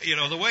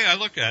 the way I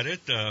look at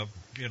it,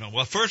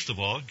 well, first of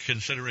all,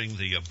 considering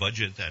the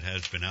budget that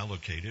has been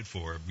allocated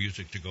for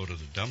music to go to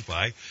the dump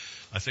by,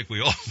 I think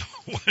we all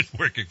know what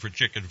working for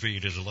chicken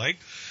feed is like.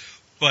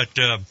 But,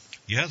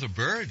 the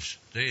birds,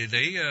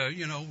 they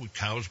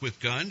cows with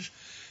guns.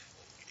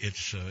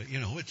 It's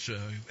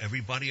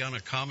everybody on a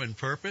common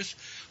purpose.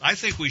 I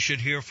think we should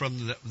hear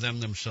from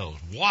them themselves.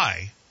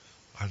 Why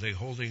are they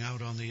holding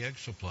out on the egg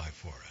supply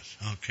for us?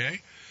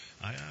 Okay?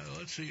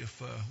 Let's see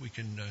if we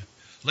can...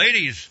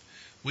 ladies,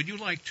 would you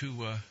like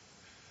to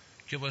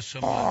give us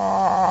some...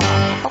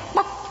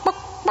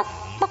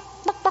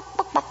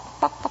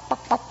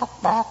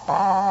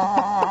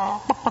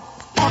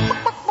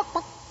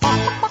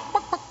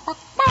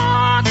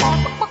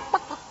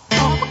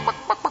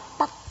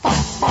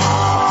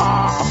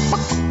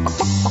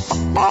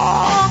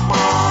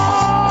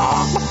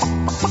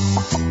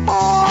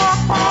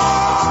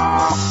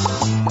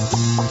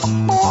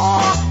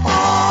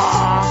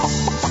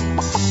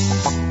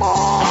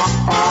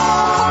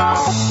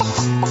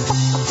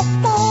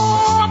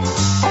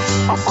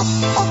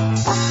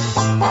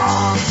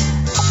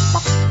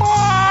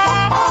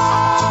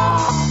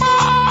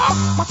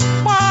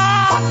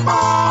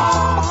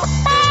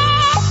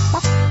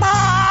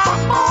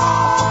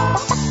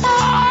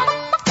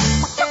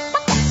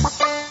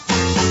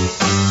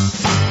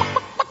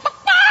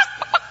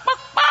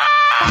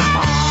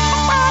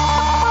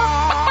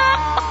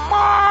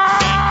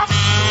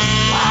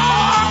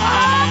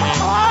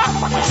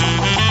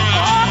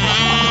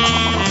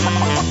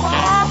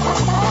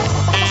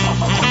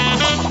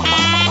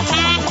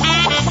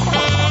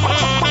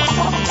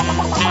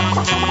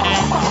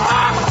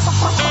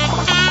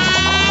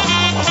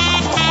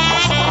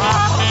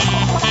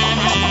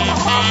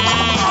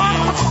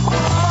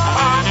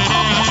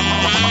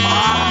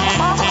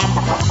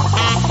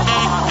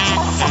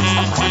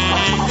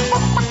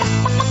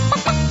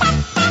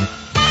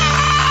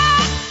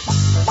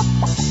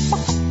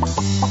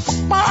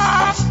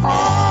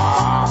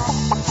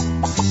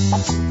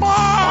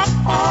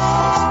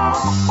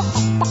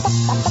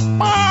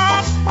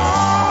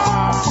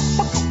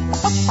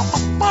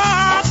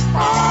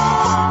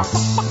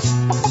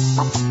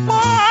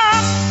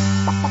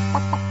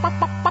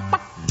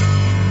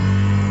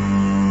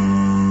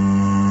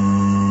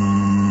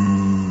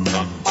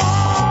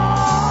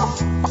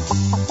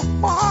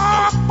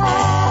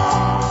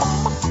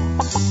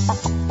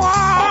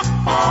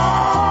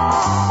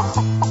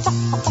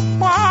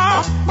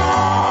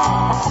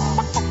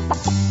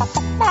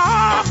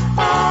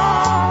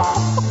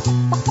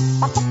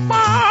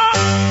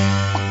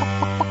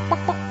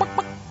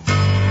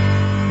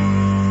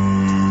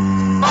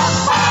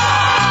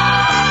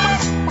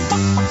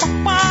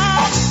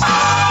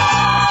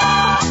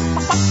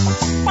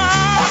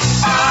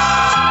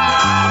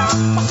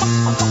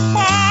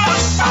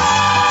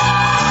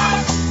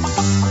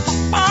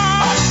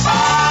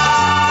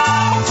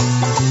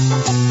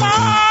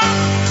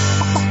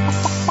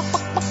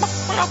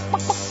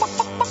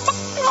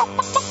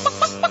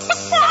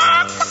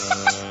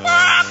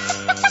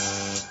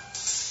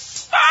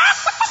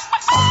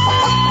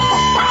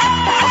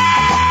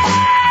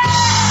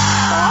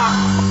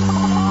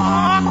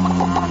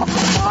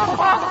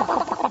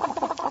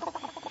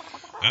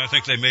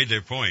 They made their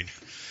point.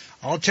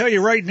 I'll tell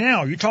you right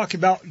now, you talk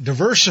about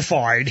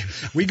diversified.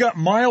 We got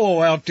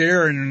Milo out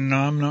there, and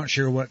I'm not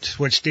sure what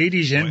state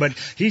he's in, but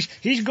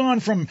he's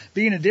gone from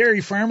being a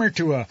dairy farmer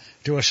to a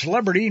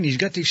celebrity, and he's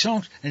got these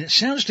songs, and it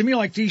sounds to me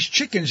like these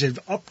chickens have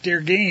upped their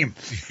game.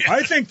 Yeah.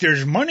 I think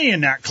there's money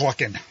in that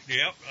clucking.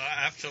 Yep,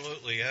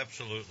 absolutely.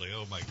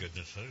 Oh my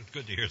goodness, it's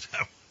good to hear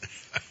that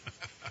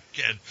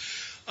again.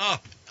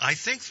 I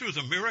think through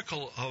the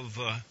miracle of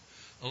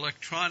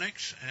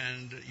electronics,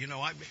 and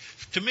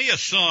to me a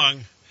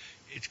song,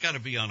 it's got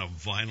to be on a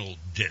vinyl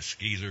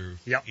disc, either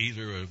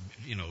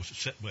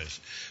set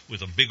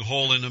with a big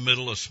hole in the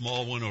middle, a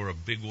small one, or a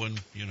big one,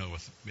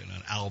 with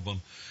an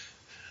album.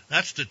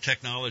 That's the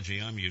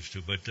technology I'm used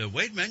to. But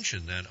Wade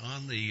mentioned that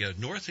on the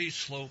Northeast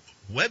Slope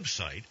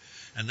website,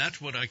 and that's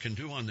what I can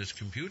do on this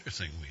computer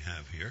thing we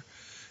have here,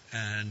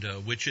 and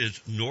which is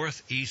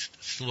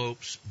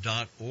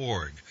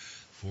northeastslopes.org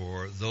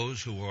for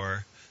those who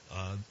are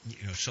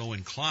so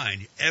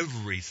inclined.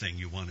 Everything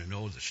you want to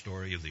know, the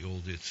story of the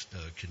oldest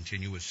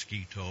continuous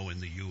ski tow in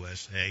the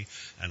USA,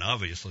 and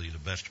obviously the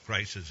best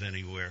prices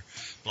anywhere,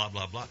 blah,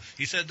 blah, blah.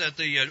 He said that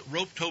the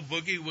rope tow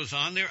boogie was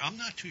on there. I'm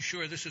not too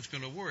sure this is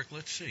going to work.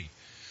 Let's see.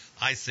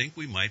 I think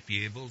we might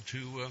be able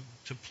to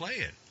play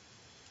it.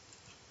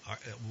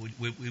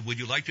 Would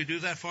you like to do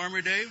that,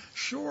 Farmer Dave?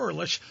 Sure.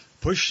 Let's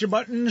push the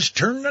buttons,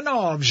 turn the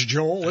knobs,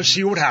 Joel. Let's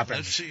see what happens.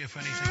 Let's see if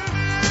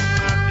anything...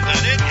 Is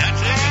that it?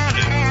 That's it, isn't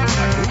it? I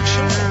think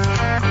so.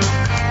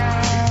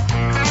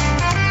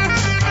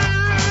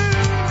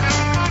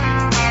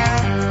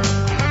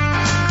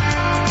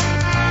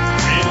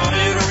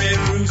 Little red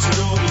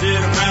rooster over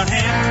little brown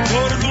hen.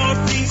 Go to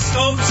Northeast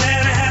Slopes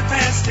at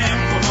 10:30.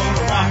 We're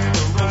gonna rock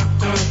the road.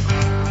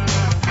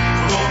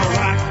 We're gonna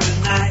rock the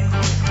night.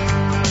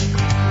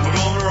 We're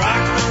gonna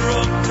rock the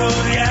road.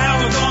 Yeah,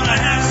 we're gonna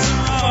have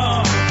some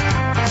fun.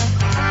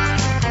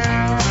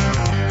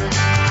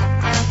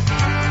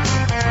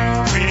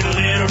 Pretty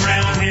little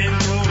brown hen.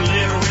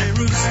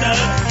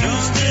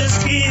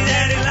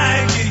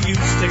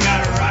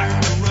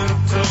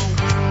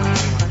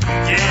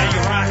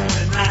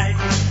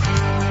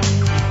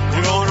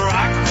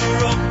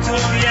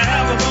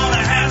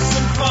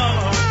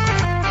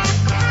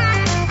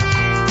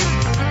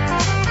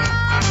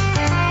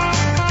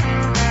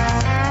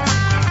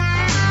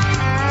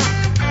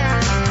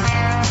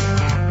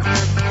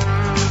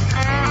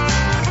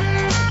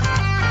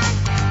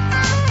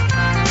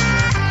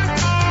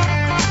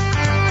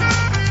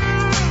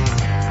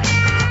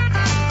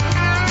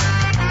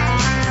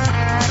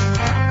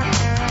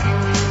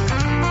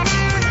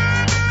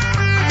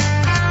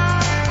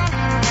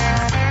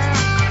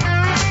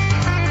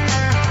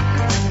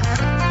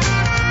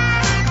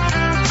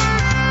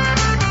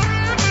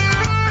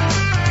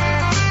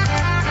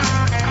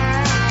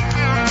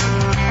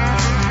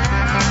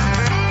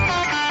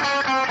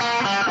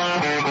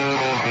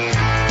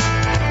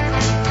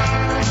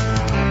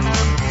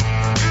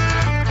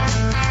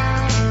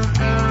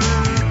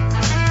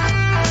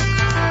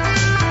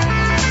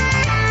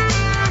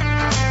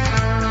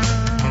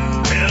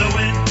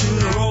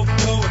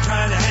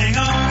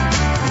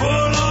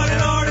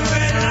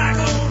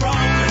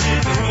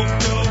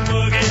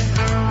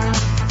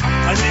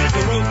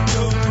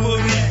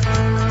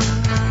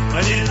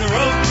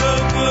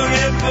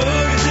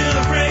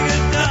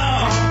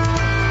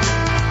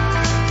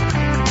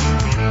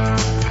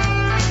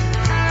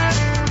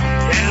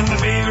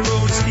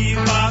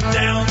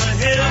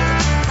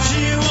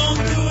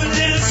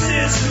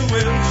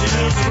 She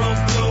does the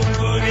rope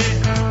boogie.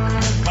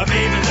 My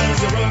baby does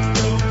the rope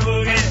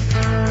boogie.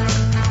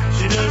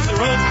 She does the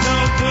rope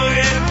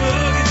boogie,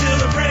 boogie till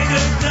the break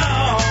of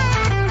dawn.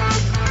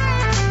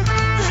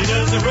 She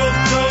does the rope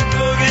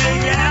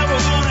boogie, yeah, we're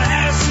gonna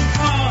have some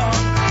fun.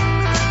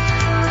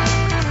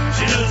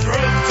 She does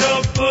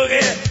rope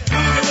boogie,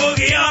 boogie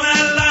woogie all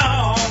night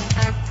long.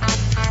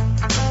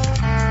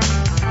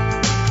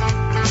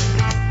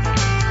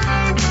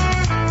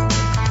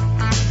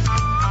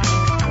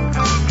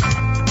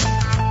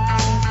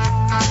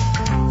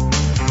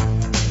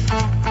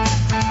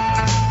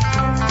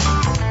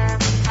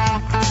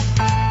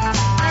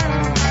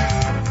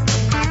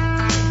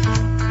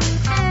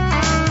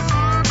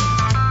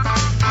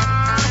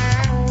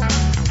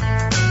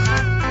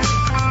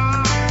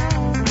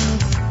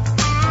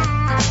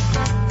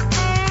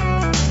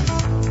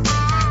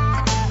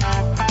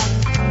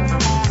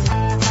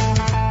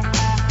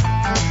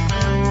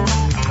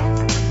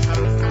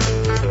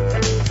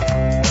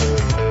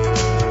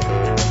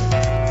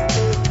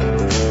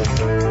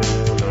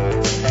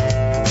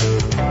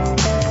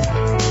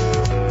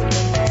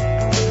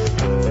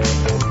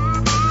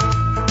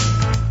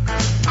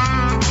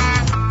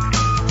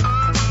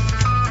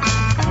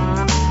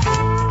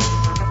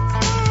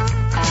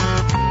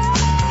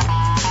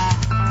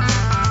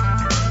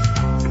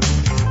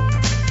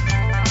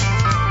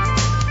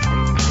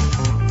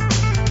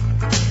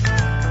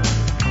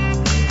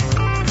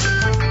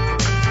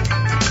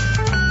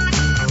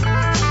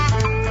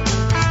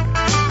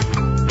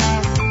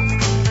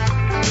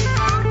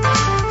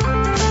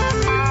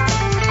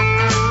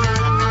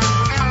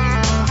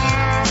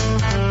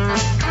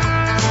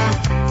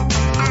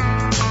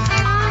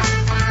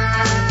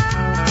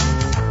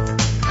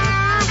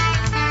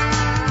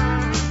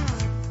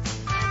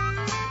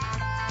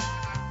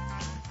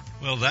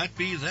 That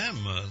be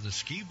them, the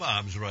Ski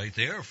Bobs right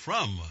there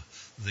from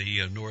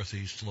the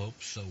Northeast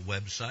Slopes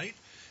website,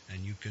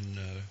 and you can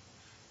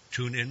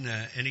tune in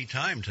any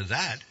time to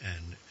that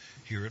and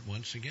hear it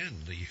once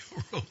again. The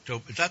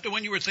Rope. Is that the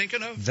one you were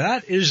thinking of?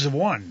 That is the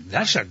one.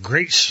 That's a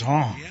great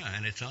song. Yeah,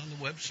 and it's on the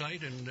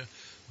website, and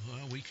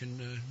we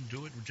can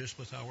do it just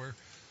with our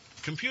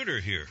computer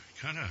here.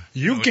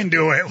 You can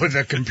do it with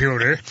a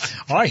computer.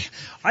 I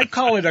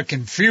call it a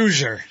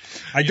confuser.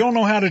 I don't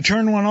know how to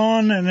turn one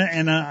on,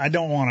 and I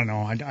don't want to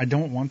know. I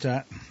don't want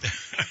that.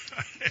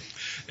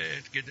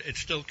 It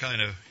still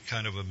kind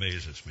of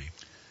amazes me.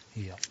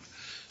 Yeah.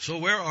 So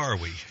where are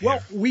we?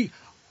 Well,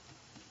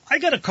 I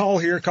got a call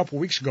here a couple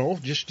weeks ago,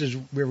 just as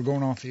we were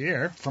going off the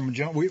air, from a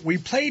gentleman. We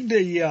played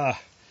the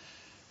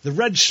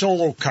Red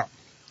Solo Cup.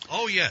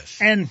 Oh yes.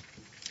 And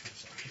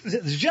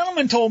the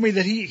gentleman told me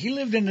that he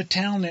lived in a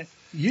town that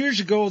years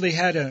ago they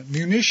had a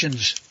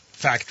munitions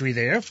factory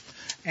there,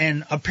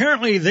 and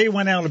apparently they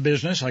went out of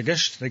business. I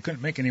guess they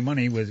couldn't make any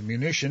money with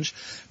munitions,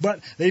 but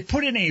they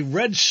put in a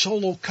Red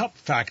Solo Cup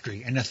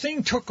factory, and the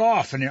thing took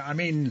off. And I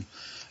mean,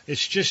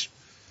 it's just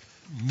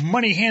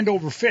money hand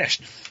over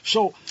fist.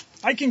 So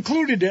I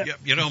concluded that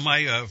my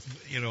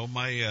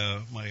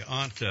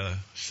aunt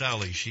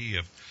Sally,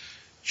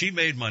 she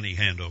made money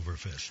hand over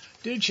fist.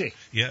 Did she?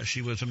 Yeah,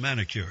 she was a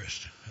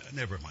manicurist.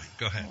 Never mind.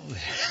 Go ahead.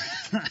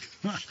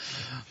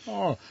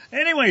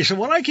 Anyway, so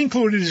what I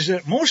concluded is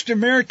that most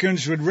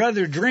Americans would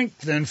rather drink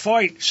than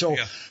fight. So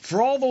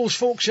for all those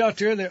folks out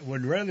there that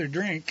would rather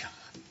drink,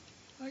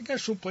 I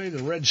guess we'll play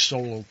the Red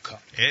Solo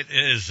Cup. It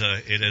is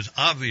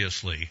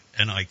obviously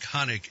an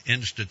iconic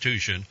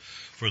institution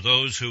for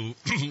those who,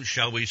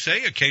 shall we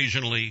say,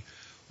 occasionally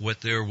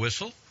wet their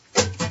whistle.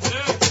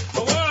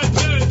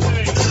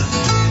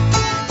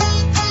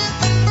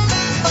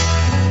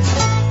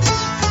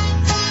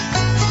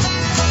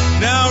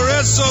 Now,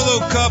 Red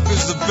Solo Cup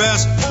is the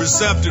best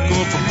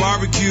receptacle for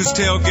barbecues,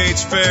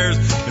 tailgates, fairs,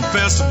 and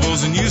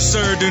festivals, and you,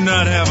 sir, do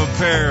not have a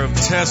pair of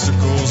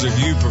testicles if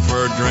you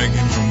prefer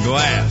drinking from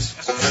glass.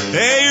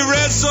 A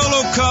Red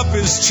Solo Cup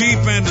is cheap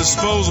and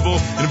disposable.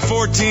 In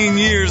 14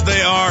 years,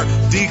 they are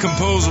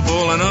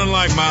decomposable, and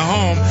unlike my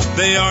home,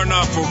 they are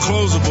not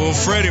foreclosable.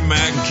 Freddie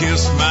Mac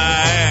kissed my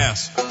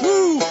ass.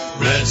 Woo!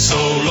 Red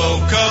Solo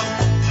Cup,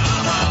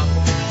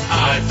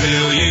 I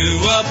fill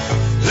you up.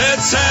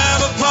 Let's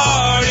have a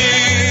party.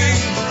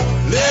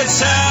 Let's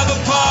have a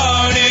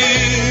party.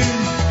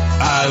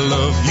 I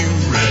love you,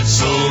 Red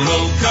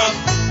Solo Cup.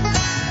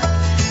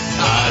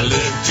 I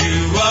lift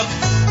you up.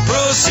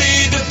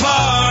 Proceed to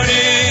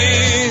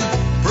party.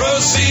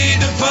 Proceed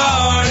to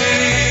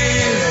party.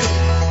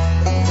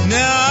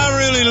 Now, I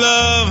really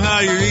love how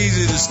you're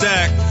easy to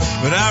stack,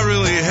 but I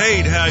really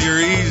hate how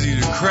you're easy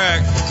to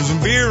crack. Because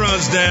when beer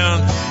runs down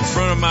in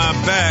front of my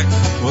back,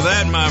 well,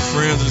 that, my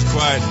friends, is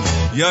quite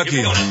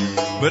yucky.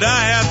 But I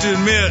have to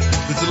admit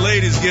that the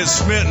ladies get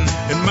smitten,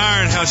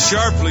 admiring how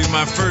sharply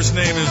my first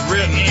name is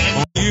written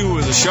on you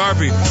with a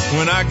Sharpie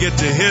when I get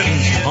to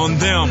hitting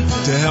on them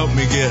to help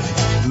me get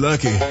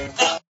lucky.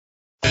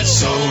 Red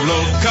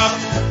Solo Cup,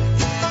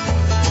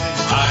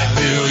 I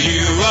fill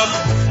you up.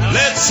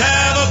 Let's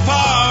have a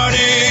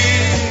party.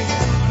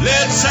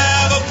 Let's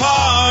have a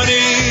party.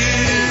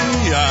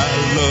 I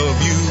love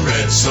you,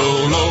 Red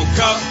Solo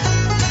Cup.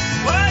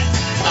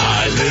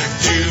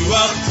 lift you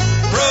up.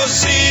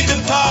 Proceed to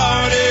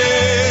party.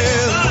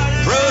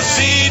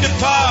 Proceed to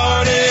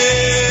party.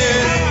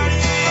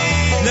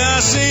 Now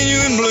I've seen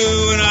you in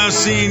blue and I've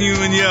seen you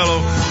in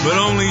yellow, but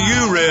only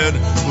you, Red,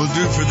 will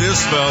do for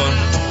this fella,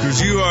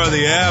 'cause you are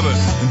the abbot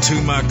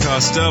to my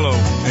Costello,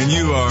 and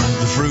you are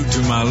the fruit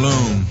to my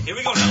loom. Here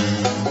we go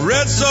now.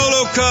 Red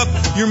Solo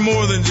Cup, you're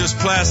more than just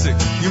plastic.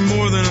 You're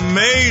more than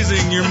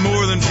amazing. You're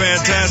more than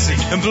fantastic.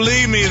 And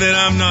believe me that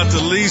I'm not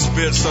the least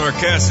bit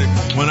sarcastic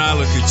when I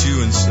look at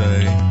you and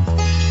say,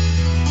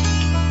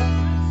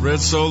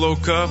 Red Solo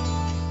Cup,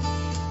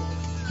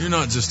 you're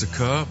not just a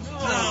cup. No,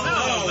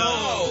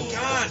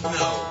 God,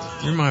 no.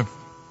 You're my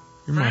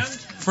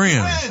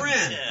friend.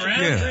 Friend.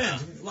 Yeah.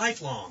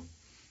 Lifelong.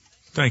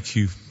 Thank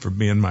you for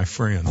being my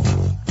friend.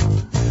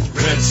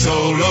 Red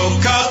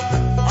Solo Cup,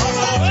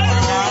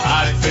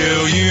 I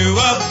fill you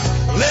up.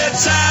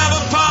 Let's have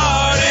a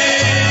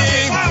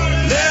party.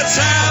 Let's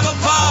have a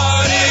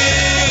party.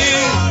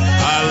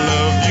 I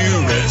love you,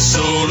 Red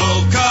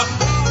Solo Cup.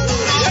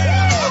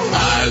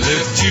 I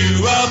lift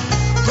you up.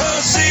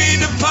 Proceed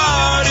to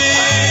party.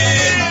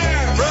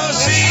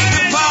 Proceed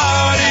to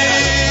party.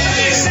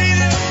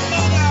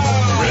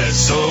 Red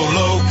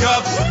Solo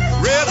Cup.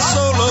 Red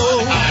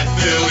Solo. I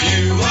fill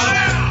you up.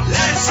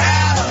 Let's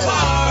have a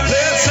party.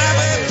 Let's have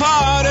a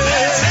party.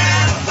 Let's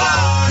have a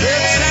party.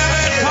 Let's have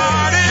a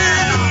party.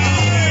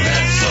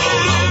 Red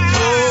Solo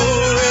Cup.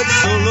 Oh, Red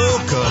Solo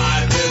Cup.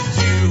 I lift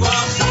you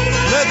up.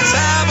 Let's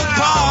have a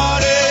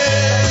party.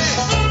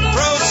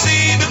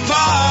 Proceed to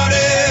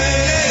party.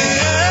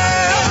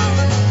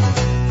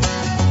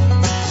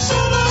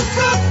 Solo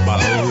Cup.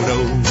 Ba-do-do.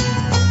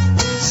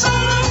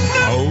 Solo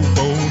Cup.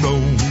 Oh-bo-do.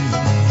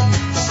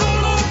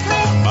 Solo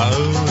Cup.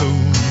 Ba-do.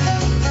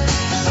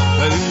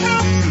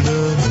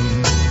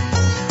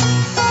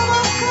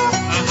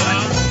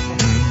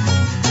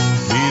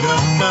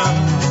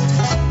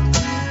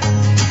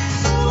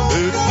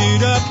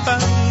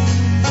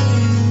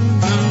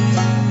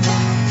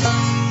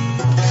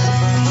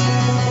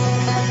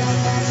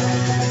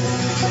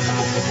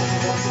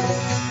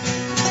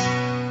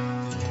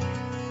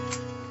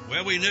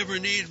 Well, we never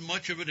need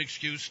much of an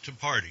excuse to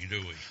party, do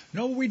we?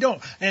 No, we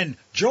don't. And,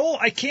 Joel,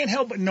 I can't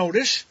help but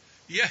notice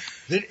Yeah.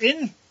 that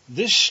in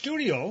this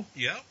studio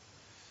Yeah.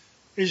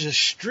 is a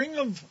string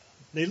of,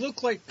 they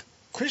look like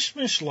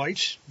Christmas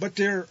lights, but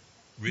they're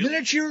Really?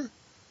 miniature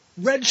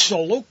Red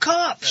Solo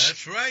Cups.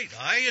 That's right.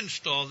 I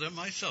installed them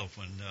myself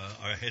when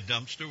our head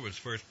dumpster was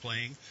first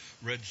playing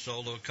Red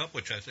Solo Cup,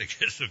 which I think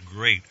is a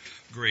great,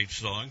 great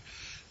song.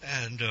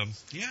 And,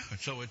 yeah,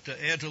 so it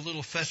adds a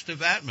little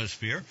festive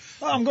atmosphere.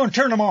 Well, I'm going to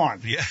turn them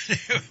on. Yeah.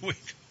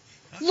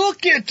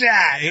 Look at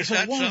that. Ain't It's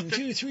that like 1, something?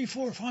 2, 3,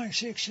 4, 5,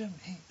 6, 7,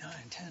 8, 9,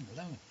 10,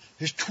 11.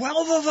 There's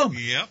 12 of them.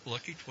 Yep,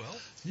 lucky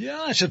 12.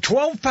 Yeah, it's a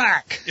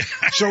 12-pack,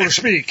 so to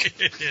speak.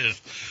 It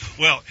is.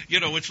 Well,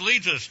 which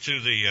leads us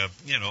to the,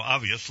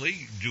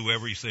 obviously do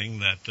everything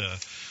that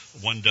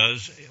one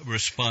does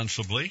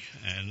responsibly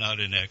and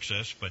not in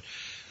excess. But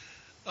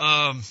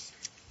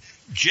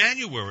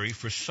January,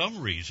 for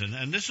some reason,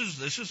 and this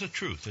is a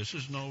truth, this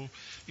is no,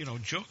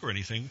 joke or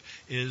anything,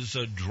 is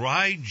a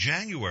dry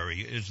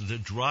January, is the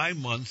dry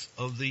month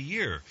of the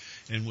year,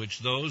 in which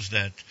those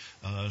that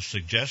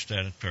suggest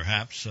that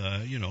perhaps,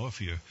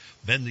 if you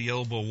bend the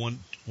elbow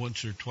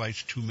once or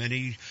twice too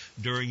many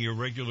during your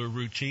regular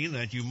routine,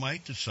 that you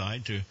might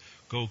decide to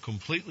go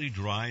completely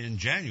dry in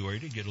January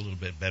to get a little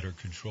bit better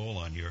control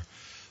on your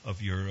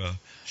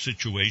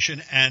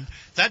situation. And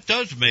that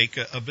does make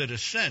a bit of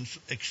sense,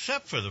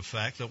 except for the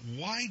fact that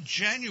why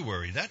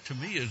January? That to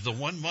me is the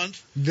 1 month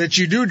that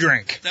you do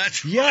drink.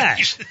 That's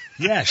yes. right.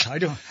 Yes, I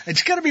do.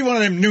 It's got to be one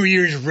of them New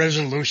Year's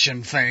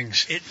resolution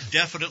things. It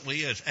definitely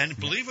is. And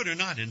believe it or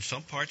not, in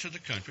some parts of the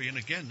country, and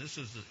again, this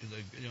is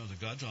the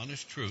God's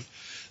honest truth,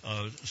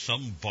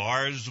 some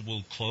bars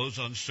will close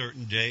on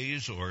certain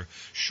days or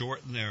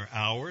shorten their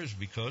hours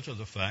because of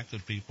the fact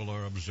that people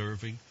are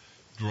observing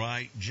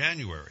dry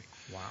January.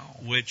 Wow.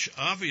 Which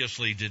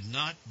obviously did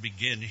not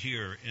begin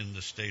here in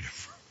the state of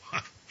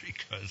Vermont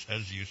because,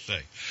 as you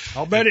say.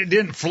 I'll bet it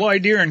didn't fly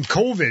during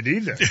COVID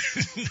either.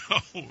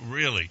 No,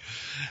 really.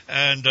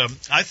 And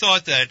I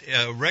thought that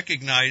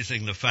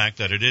recognizing the fact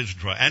that it is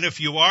dry, and if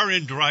you are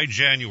in dry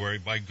January,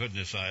 by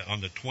goodness,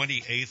 on the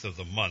 28th of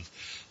the month,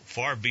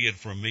 far be it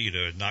from me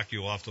to knock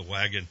you off the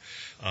wagon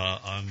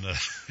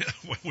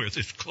when we're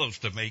this close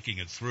to making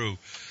it through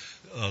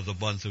the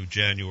month of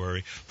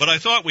January. But I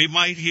thought we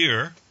might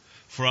hear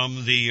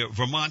from the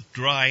Vermont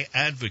Dry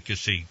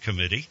Advocacy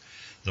Committee,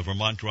 the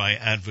Vermont Dry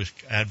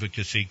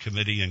Advocacy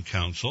Committee and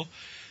Council.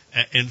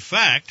 In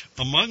fact,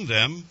 among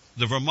them,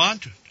 the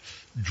Vermont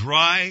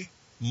Dry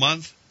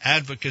Month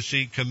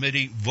Advocacy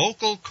Committee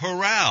vocal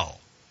chorale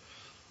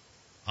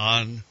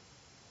on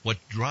what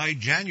dry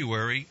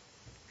January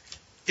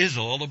is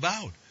all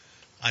about.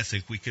 I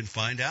think we can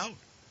find out.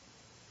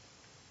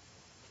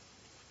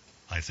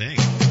 I think.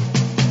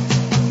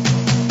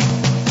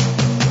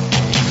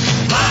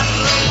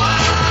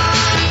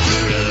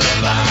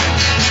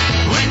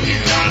 When you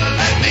gonna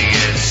let me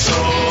get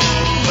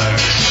sober?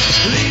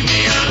 Leave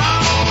me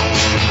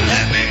alone,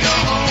 let me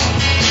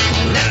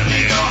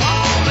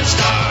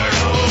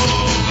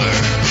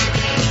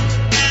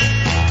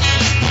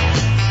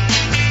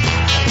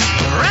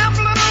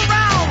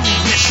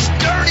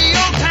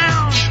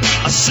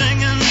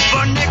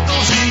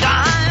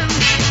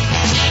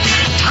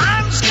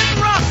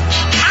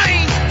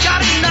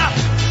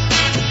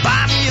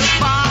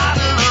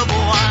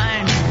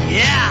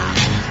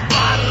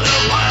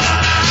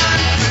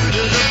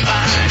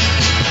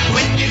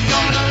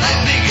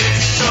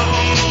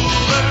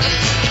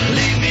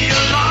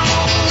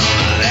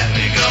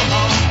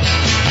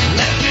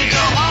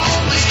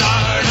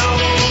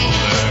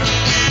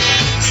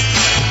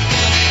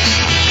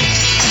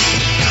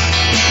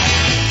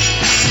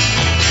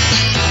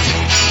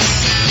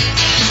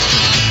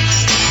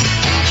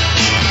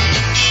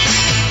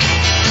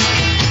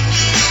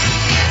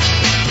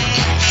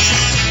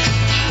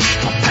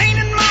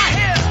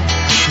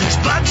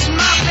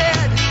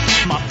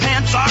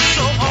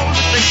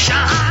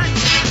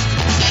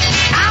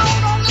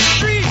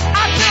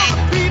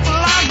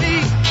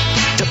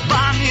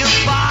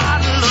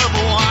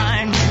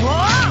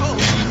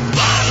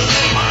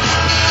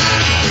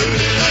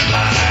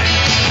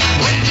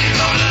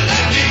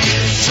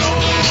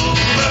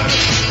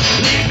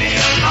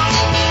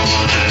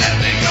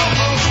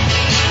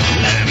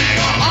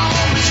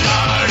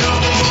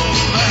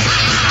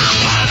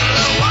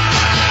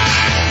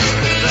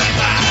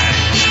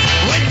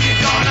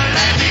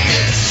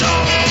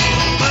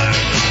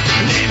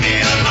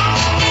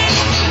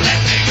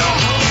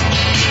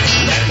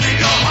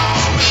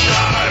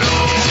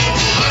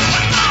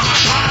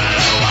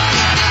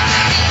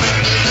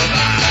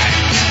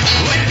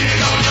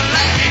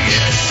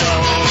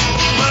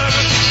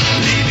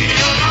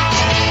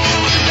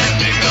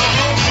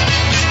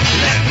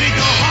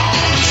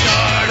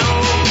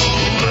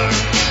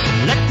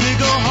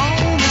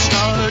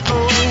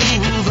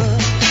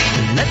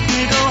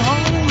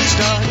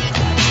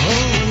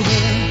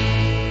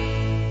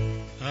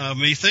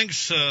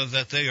thinks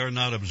that they are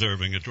not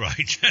observing a dry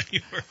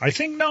January? I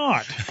think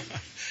not.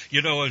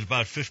 You know, it was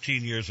about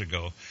 15 years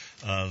ago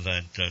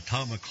that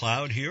Tom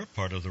McLeod here,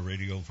 part of the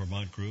Radio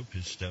Vermont group,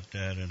 his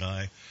stepdad and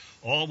I,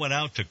 all went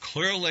out to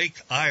Clear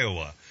Lake,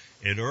 Iowa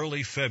in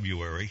early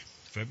February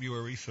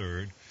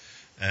 3rd,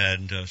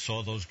 and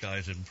saw those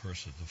guys in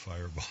person, the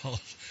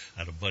Fireballs,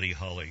 at a Buddy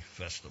Holly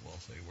festival.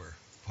 They were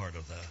part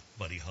of the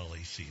Buddy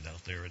Holly scene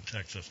out there in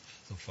Texas,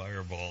 the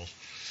Fireballs.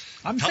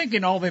 I'm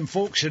thinking all them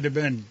folks that have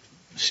been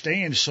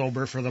staying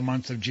sober for the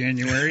month of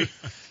January.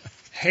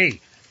 Hey,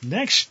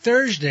 next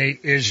Thursday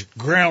is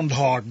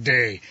Groundhog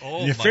Day.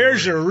 Oh, if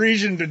there's a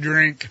reason to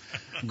drink,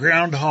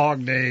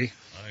 Groundhog Day.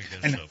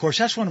 And, so. Of course,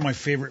 that's one of my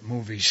favorite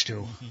movies,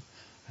 too. Mm-hmm.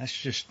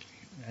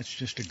 That's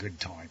just a good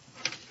time.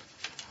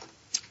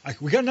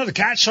 We got another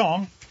cat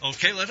song.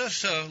 Okay, let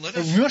us.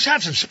 We must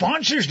have some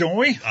sponsors, don't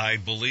we? I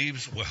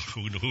believe. Well,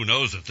 who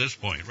knows at this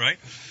point, right?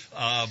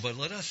 But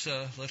let us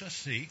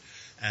see.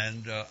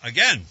 And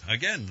again,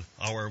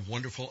 our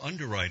wonderful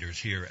underwriters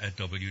here at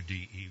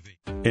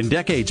WDEV. In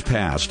decades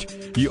past,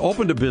 you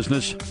opened a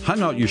business,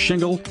 hung out your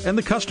shingle, and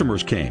the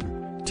customers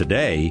came.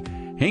 Today,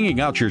 hanging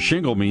out your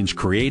shingle means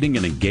creating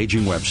an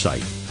engaging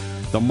website.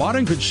 The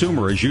modern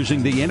consumer is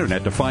using the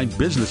internet to find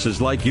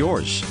businesses like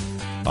yours.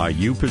 Are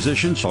you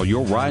positioned so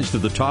you'll rise to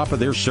the top of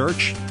their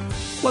search?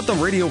 Let the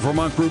Radio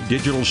Vermont Group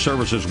Digital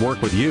Services work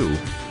with you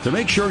to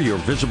make sure you're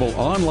visible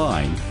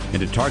online and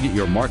to target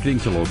your marketing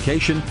to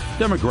location,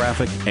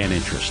 demographic, and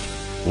interest.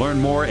 Learn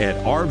more at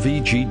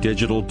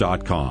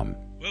rvgdigital.com.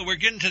 Well, we're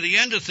getting to the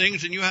end of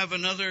things, and you have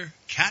another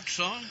cat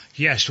song?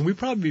 Yes, and we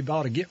probably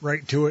about to get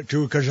right to it,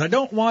 too, because I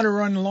don't want to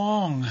run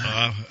long.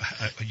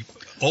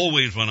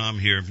 Always when I'm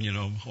here,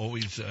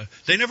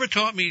 they never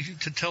taught me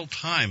to tell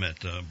time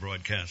at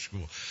broadcast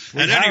school.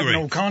 We have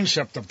no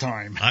concept of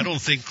time. I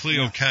don't think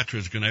Cleopatra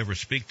is going to ever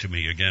speak to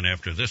me again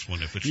after this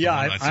one, if it's the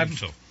one I think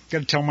so. Got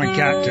to tell my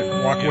cat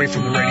to walk away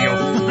from the radio.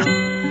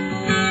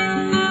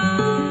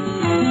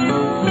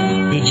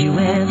 Did you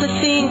ever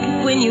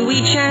think when you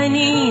eat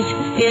Chinese,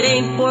 it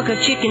ain't pork or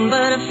chicken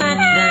but a fat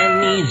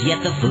Chinese?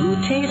 Yet the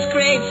food tastes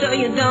great so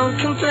you don't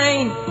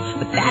complain.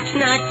 But that's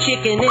not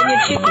chicken in your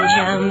chicken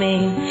chow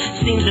mein.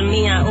 Seems to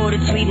me I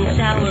ordered sweet and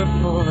sour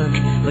pork,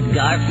 but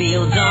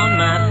Garfield's on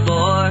my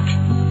fork.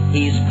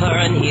 He's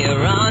purring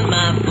here on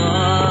my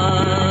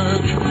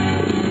fork.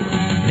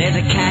 There's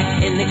a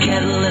cat in the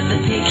kettle at the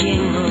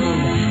Peking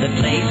Moon, the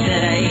place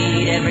that I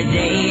eat every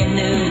day at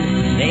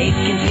noon. They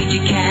can feed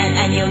you cat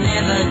and you'll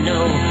never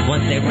know.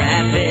 Once they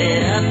wrap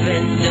it up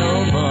in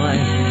dough,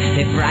 boys,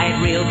 they fry it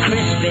real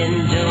crisp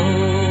in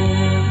dough.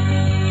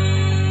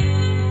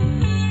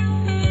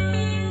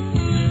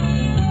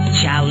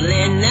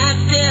 Shaolin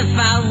asked if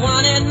I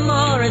wanted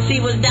more as he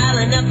was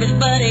dialing up his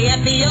buddy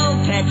at the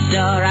old pet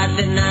store. I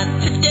said,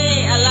 not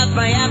today, I lost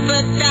my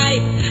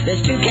appetite.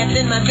 There's two cats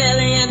in my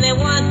belly and they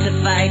want to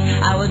fight.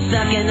 I was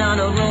sucking on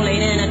a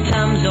rolling in a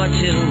Tums or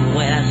two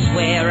when I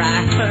swear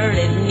I heard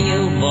it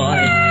new,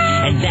 boys,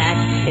 and that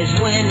is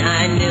when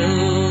I knew.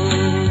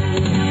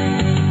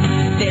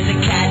 There's a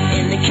cat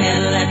in the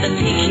kettle at the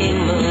Peking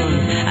Moon.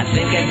 I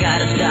think I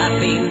gotta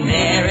stop eating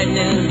there at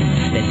noon.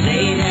 They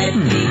say that it's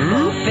beef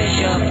or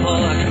fish or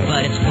pork,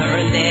 but it's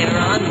purring there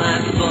on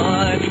my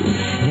fork.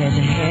 There's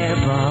a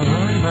hairball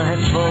on my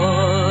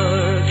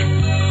fork.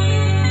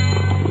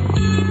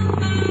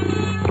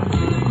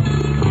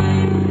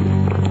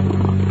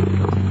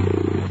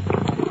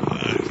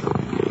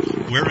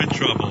 We're in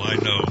trouble, I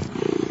know.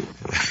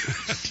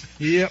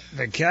 Yep,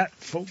 the cat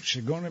folks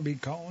are going to be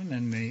calling,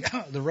 and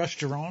the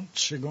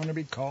restaurants are going to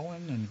be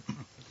calling, and.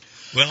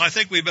 Well, I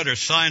think we better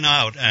sign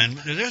out, and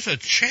there's a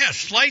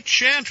slight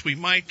chance we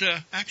might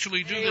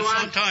actually do this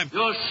on time.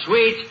 Your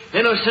sweet,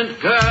 innocent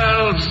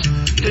girls.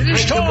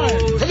 It's time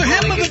for the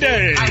hymn of the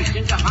day. Iced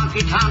into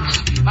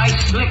honky-tonks by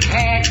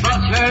slick-haired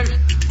vultures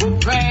who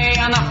prey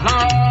on the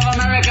floor of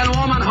American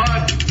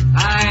womanhood.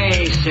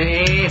 I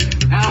say,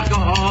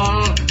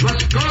 alcohol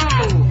must go.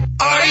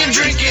 Are you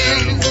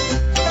drinking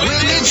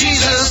with me,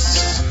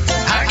 Jesus?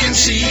 I can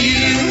see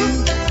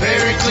you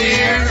very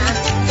clear.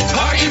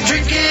 Are you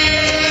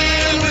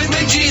drinking with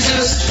me,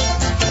 Jesus?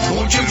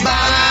 Won't you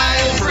buy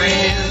a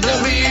friend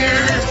a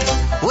beer?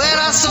 When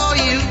I saw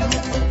you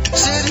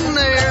sitting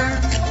there,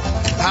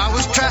 I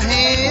was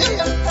trying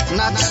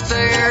not to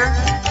stare.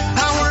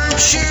 I weren't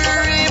sure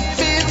if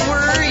it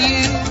were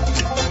you.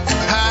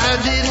 I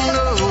didn't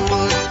know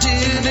what to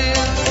do.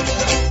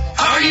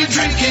 Are you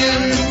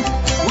drinking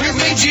with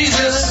me,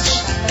 Jesus?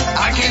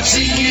 I can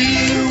see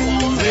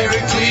you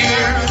very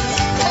clear.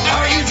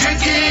 Are you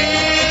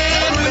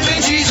drinking with me,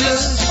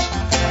 Jesus?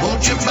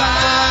 Won't you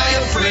buy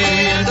a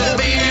friend a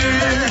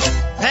beer?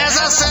 As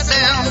I sat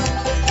down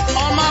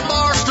on my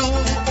bar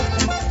stool,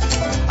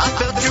 I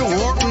felt your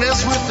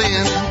warmness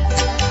within.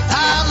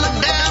 I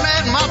looked down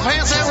at my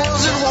pants, there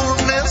wasn't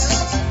warmness.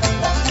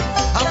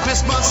 I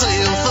pissed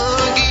myself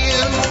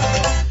again.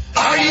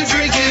 Are you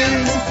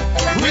drinking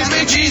with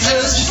me,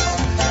 Jesus?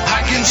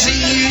 I can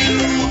see you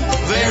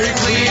very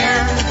clear.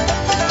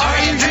 Are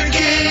you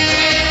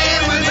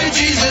drinking with me,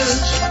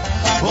 Jesus?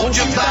 Won't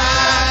you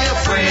buy a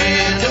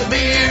friend a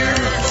beer?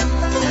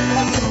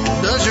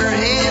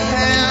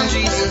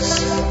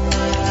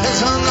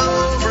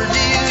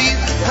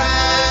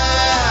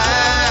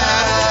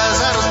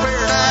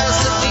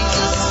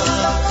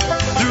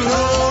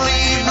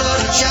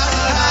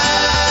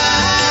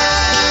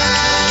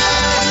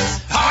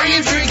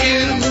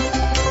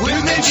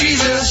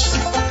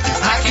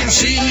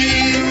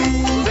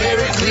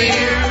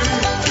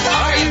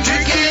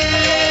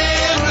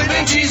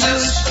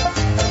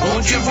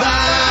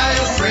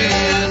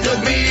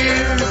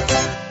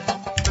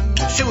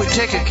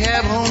 take a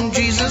cab home,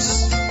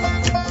 Jesus?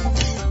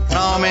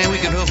 No, man, we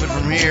can hoof it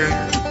from here.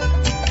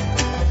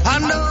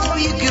 I know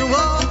you can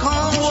walk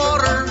on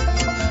water,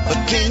 but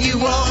can you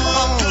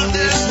walk on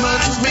this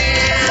much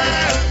beer?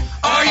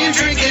 Are you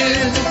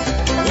drinking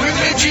with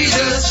me,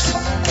 Jesus?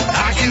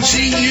 I can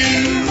see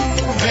you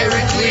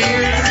very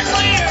clear.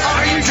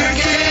 Are you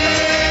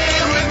drinking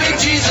with me,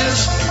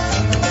 Jesus?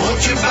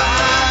 Won't you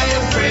buy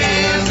a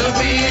friend a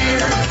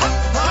beer?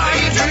 Are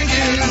you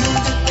drinking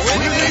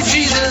with me,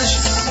 Jesus?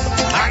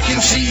 I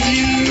can see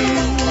you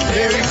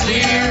very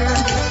clear.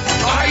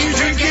 Are you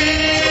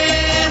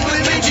drinking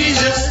with me,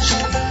 Jesus?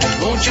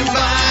 Won't you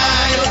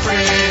buy a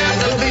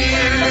friend a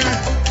beer?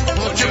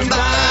 Won't you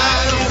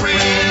buy a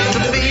friend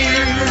a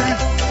beer?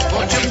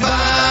 Won't you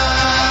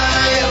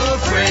buy a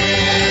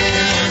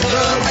friend a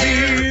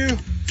beer?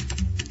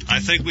 I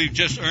think we've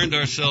just earned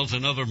ourselves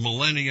another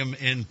millennium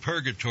in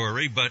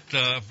purgatory, but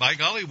by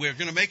golly, we're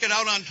going to make it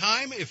out on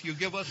time if you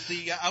give us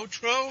the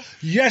outro.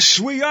 Yes,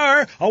 we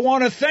are. I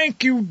want to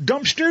thank you,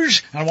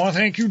 Dumpsters. I want to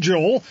thank you,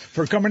 Joel,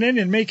 for coming in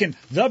and making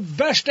the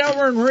best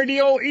hour in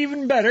radio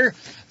even better.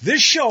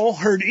 This show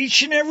heard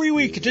each and every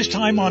week at this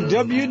time on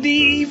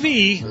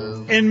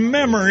WDEV in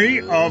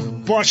memory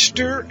of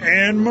Buster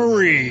and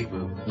Marie.